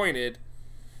disappointed.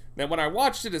 Then when I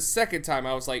watched it a second time,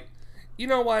 I was like, you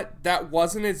know what? That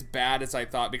wasn't as bad as I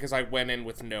thought because I went in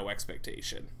with no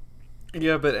expectation.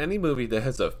 Yeah, but any movie that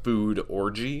has a food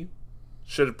orgy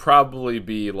should probably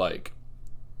be, like,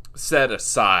 set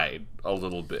aside a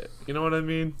little bit. You know what I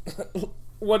mean?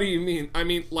 What do you mean? I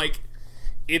mean, like,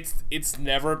 it's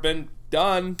never been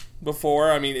done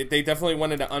before. I mean, they definitely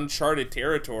went into uncharted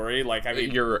territory. Like, I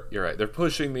mean, you're right. They're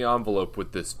pushing the envelope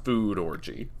with this food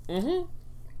orgy. Mm-hmm.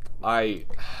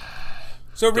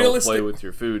 Don't play with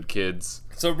your food, kids.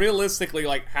 So realistically,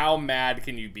 like, how mad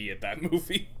can you be at that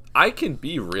movie? I can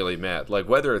be really mad. Like,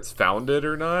 whether it's founded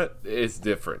or not, it's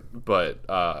different. But,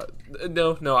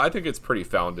 no, I think it's pretty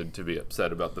founded to be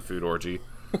upset about the food orgy.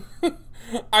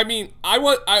 I mean, I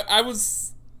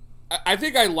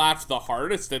think I laughed the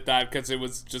hardest at that because it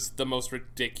was just the most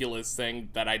ridiculous thing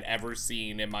that I'd ever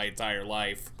seen in my entire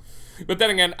life. But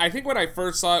then again, I think when I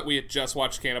first saw it, we had just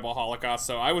watched Cannibal Holocaust,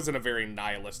 so I was in a very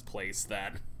nihilist place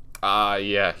then.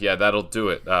 Yeah, that'll do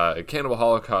it. Cannibal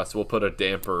Holocaust will put a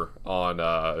damper on,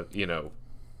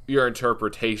 your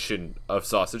interpretation of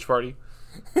Sausage Party.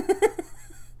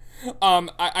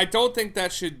 I don't think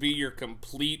that should be your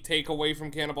complete takeaway from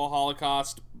Cannibal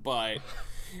Holocaust, but,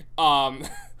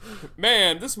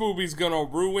 man, this movie's gonna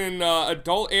ruin,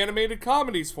 adult animated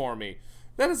comedies for me.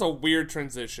 That is a weird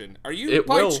transition. Are you,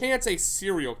 by chance, a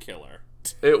serial killer?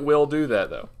 It will do that,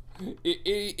 though.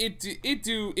 It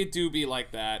do be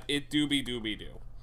like that. It do be.